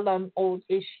dwell on old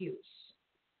issues.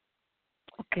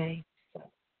 Okay. So,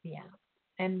 yeah,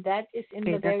 and that is in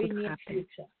the very near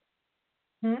future.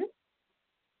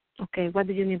 Okay, what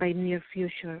do you mean by near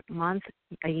future? Month,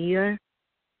 a year?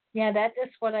 Yeah, that is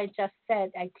what I just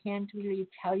said. I can't really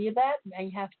tell you that.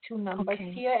 I have two numbers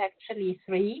here, actually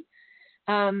 3.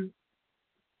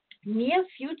 Near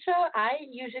future, I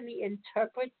usually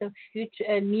interpret the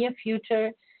future, near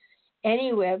future,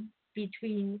 anywhere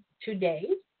between today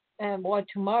or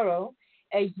tomorrow,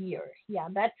 a year. Yeah,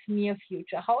 that's near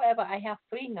future. However, I have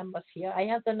 3 numbers here. I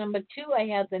have the number 2, I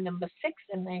have the number 6,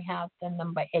 and I have the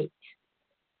number 8.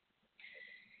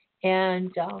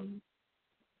 And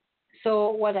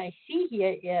so what I see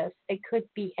here is it could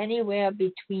be anywhere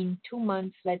between 2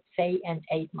 months, let's say, and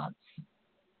 8 months.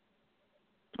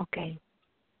 Okay.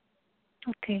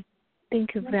 Okay.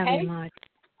 Thank you very much.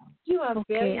 You are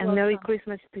very welcome. And Merry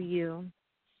Christmas to you.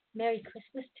 Merry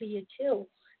Christmas to you, too.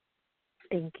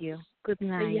 Thank you. Good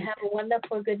night. So you have a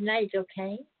wonderful good night,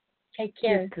 okay? Take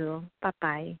care. You too.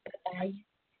 Bye-bye. Bye.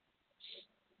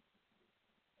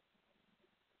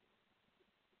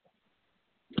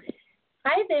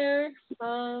 Hi there,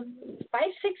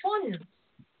 561.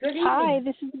 Good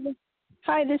evening.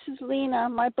 Hi, this is Lena.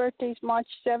 My birthday's March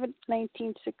 7th,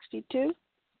 1962.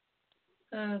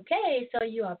 Okay, so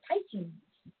you are Pisces.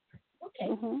 Okay.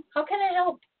 Mm-hmm. How can I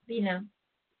help, Lena?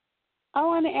 I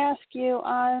want to ask you,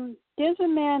 there's a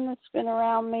man that's been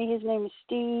around me. His name is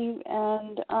Steve,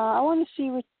 and I want to see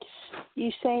what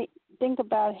you think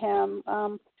about him.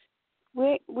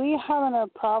 we're having a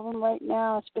problem right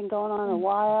now. It's been going on a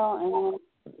while,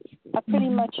 and I pretty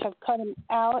much have cut him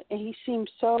out. And he seems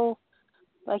so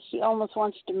like he almost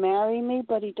wants to marry me,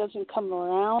 but he doesn't come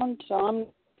around. So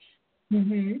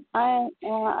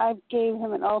I gave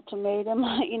him an ultimatum,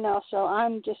 So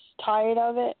I'm just tired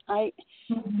of it.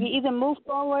 You either move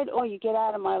forward or you get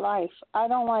out of my life. I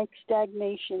don't like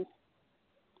stagnation.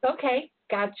 Okay,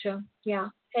 gotcha. Yeah.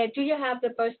 Do you have the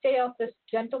birthday of this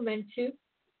gentleman too?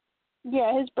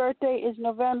 Yeah, his birthday is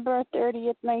November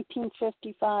 30th,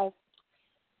 1955.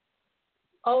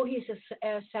 Oh, he's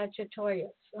a Sagittarius.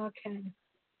 Okay.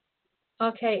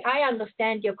 Okay, I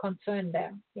understand your concern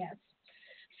there. Yes.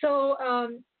 So,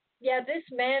 this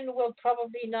man will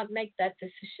probably not make that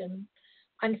decision.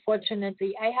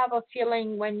 Unfortunately, I have a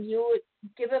feeling when you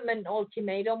give him an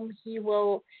ultimatum, he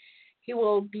will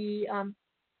be.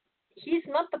 He's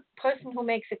not the person who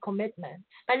makes a commitment.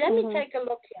 But let me take a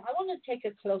look here. I want to take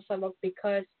a closer look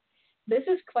because this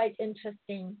is quite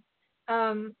interesting.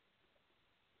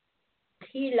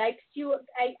 He likes you.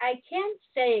 I can't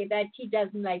say that he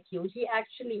doesn't like you. He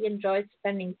actually enjoys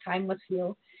spending time with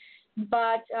you.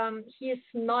 But he's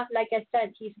not, like I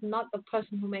said, he's not the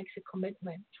person who makes a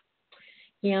commitment.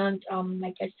 And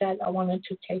like I said, I wanted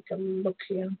to take a look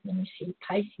here. Let me see,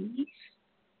 Pisces.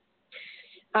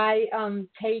 I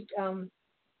take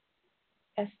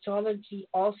astrology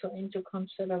also into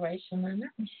consideration. And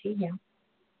let me see here.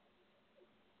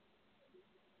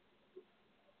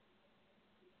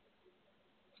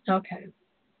 Okay.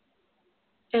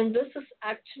 And this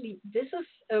is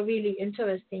really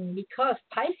interesting because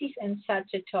Pisces and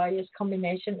Sagittarius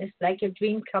combination is like a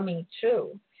dream coming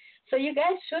true. So you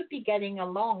guys should be getting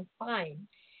along fine.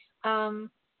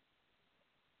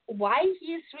 Why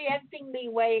he is reacting the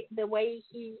way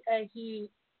he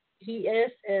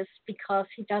is because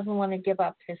he doesn't want to give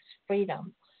up his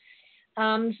freedom.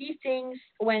 He thinks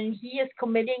when he is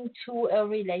committing to a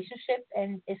relationship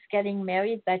and is getting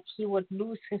married that he would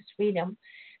lose his freedom,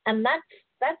 and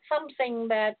that's something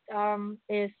that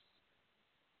is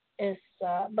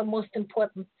the most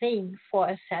important thing for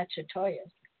a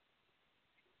Sagittarius,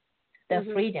 the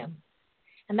freedom.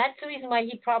 And that's the reason why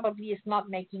he probably is not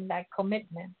making that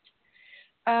commitment.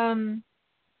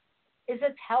 Is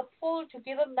it helpful to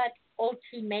give him that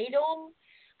ultimatum?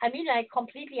 I mean, I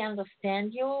completely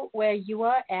understand you where you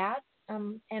are at,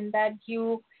 and that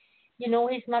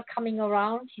he's not coming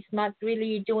around. He's not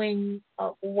really doing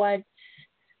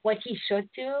what he should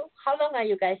do. How long are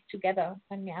you guys together?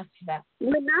 Let me ask you that.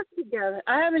 We're not together.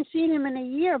 I haven't seen him in a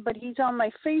year, but he's on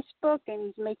my Facebook and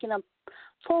he's making up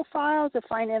profiles to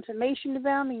find information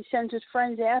about me. He sends his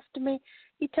friends after me.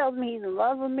 He tells me he's in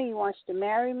love with me. He wants to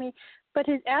marry me, but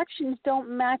his actions don't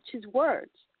match his words.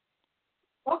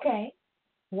 Okay.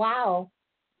 Wow.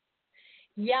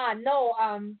 Yeah. No.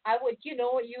 I would. You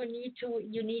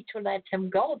need to let him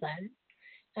go then.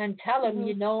 And tell him,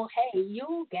 hey,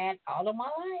 you get out of my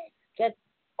life, get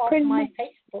off my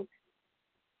Facebook,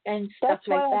 and stuff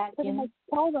like that. That's what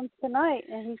I told him tonight,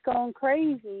 and he's going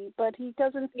crazy. But he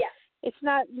doesn't. Yeah. It's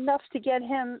not enough to get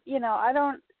him. I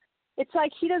don't. It's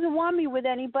like he doesn't want me with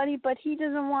anybody, but he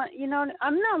doesn't want.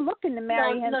 I'm not looking to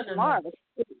marry him tomorrow.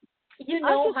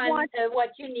 No. Hon,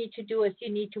 what you need to do is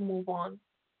you need to move on.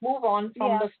 Move on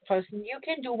from this person. You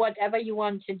can do whatever you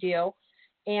want to do.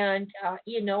 And,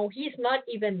 he's not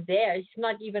even there. He's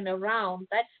not even around.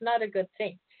 That's not a good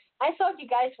thing. I thought you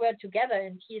guys were together,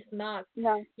 and he's not.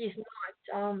 No. He's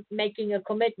not making a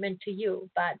commitment to you.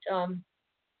 But,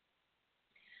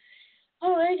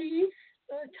 alrighty,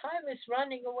 time is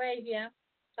running away here.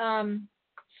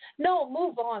 No,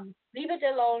 move on. Leave it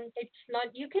alone. It's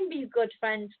not. You can be good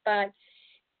friends, but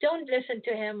don't listen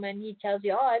to him when he tells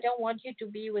you, I don't want you to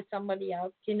be with somebody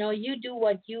else. You do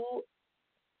what you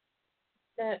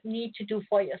need to do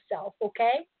for yourself,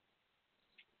 okay?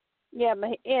 Yeah,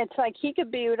 but it's like he could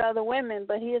be with other women,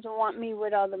 but he doesn't want me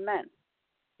with other men.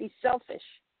 He's selfish.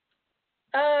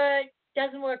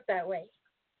 Doesn't work that way.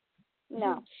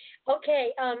 No.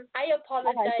 Okay. I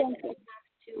apologize.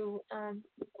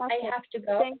 I have to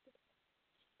go.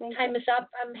 Thank Time is up.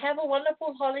 Have a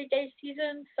wonderful holiday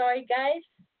season. Sorry, guys.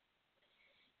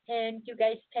 And you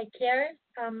guys take care.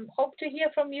 Hope to hear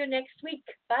from you next week.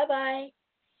 Bye-bye.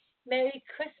 Merry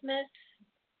Christmas.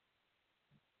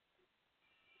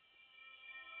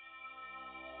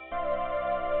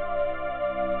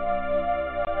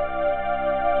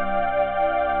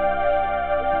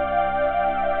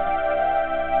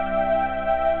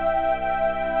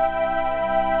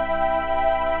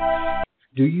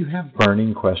 Do you have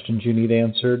burning questions you need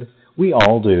answered? We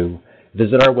all do.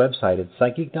 Visit our website at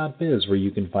psychic.biz where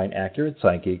you can find accurate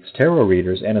psychics, tarot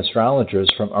readers, and astrologers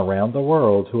from around the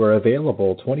world who are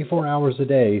available 24 hours a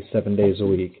day, 7 days a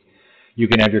week. You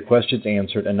can have your questions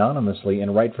answered anonymously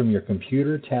and right from your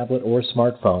computer, tablet, or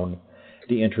smartphone.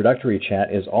 The introductory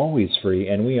chat is always free,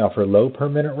 and we offer low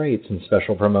per-minute rates and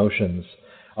special promotions.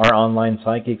 Our online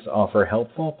psychics offer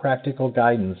helpful, practical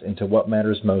guidance into what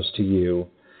matters most to you.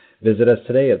 Visit us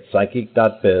today at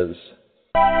psychic.biz.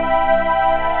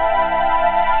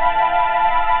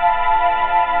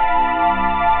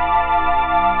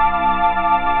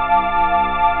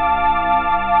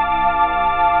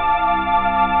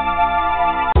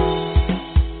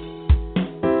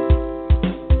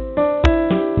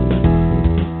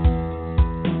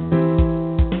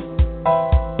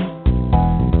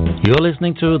 You're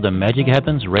listening to the Magic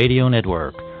Happens Radio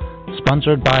Network,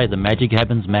 sponsored by the Magic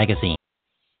Happens magazine.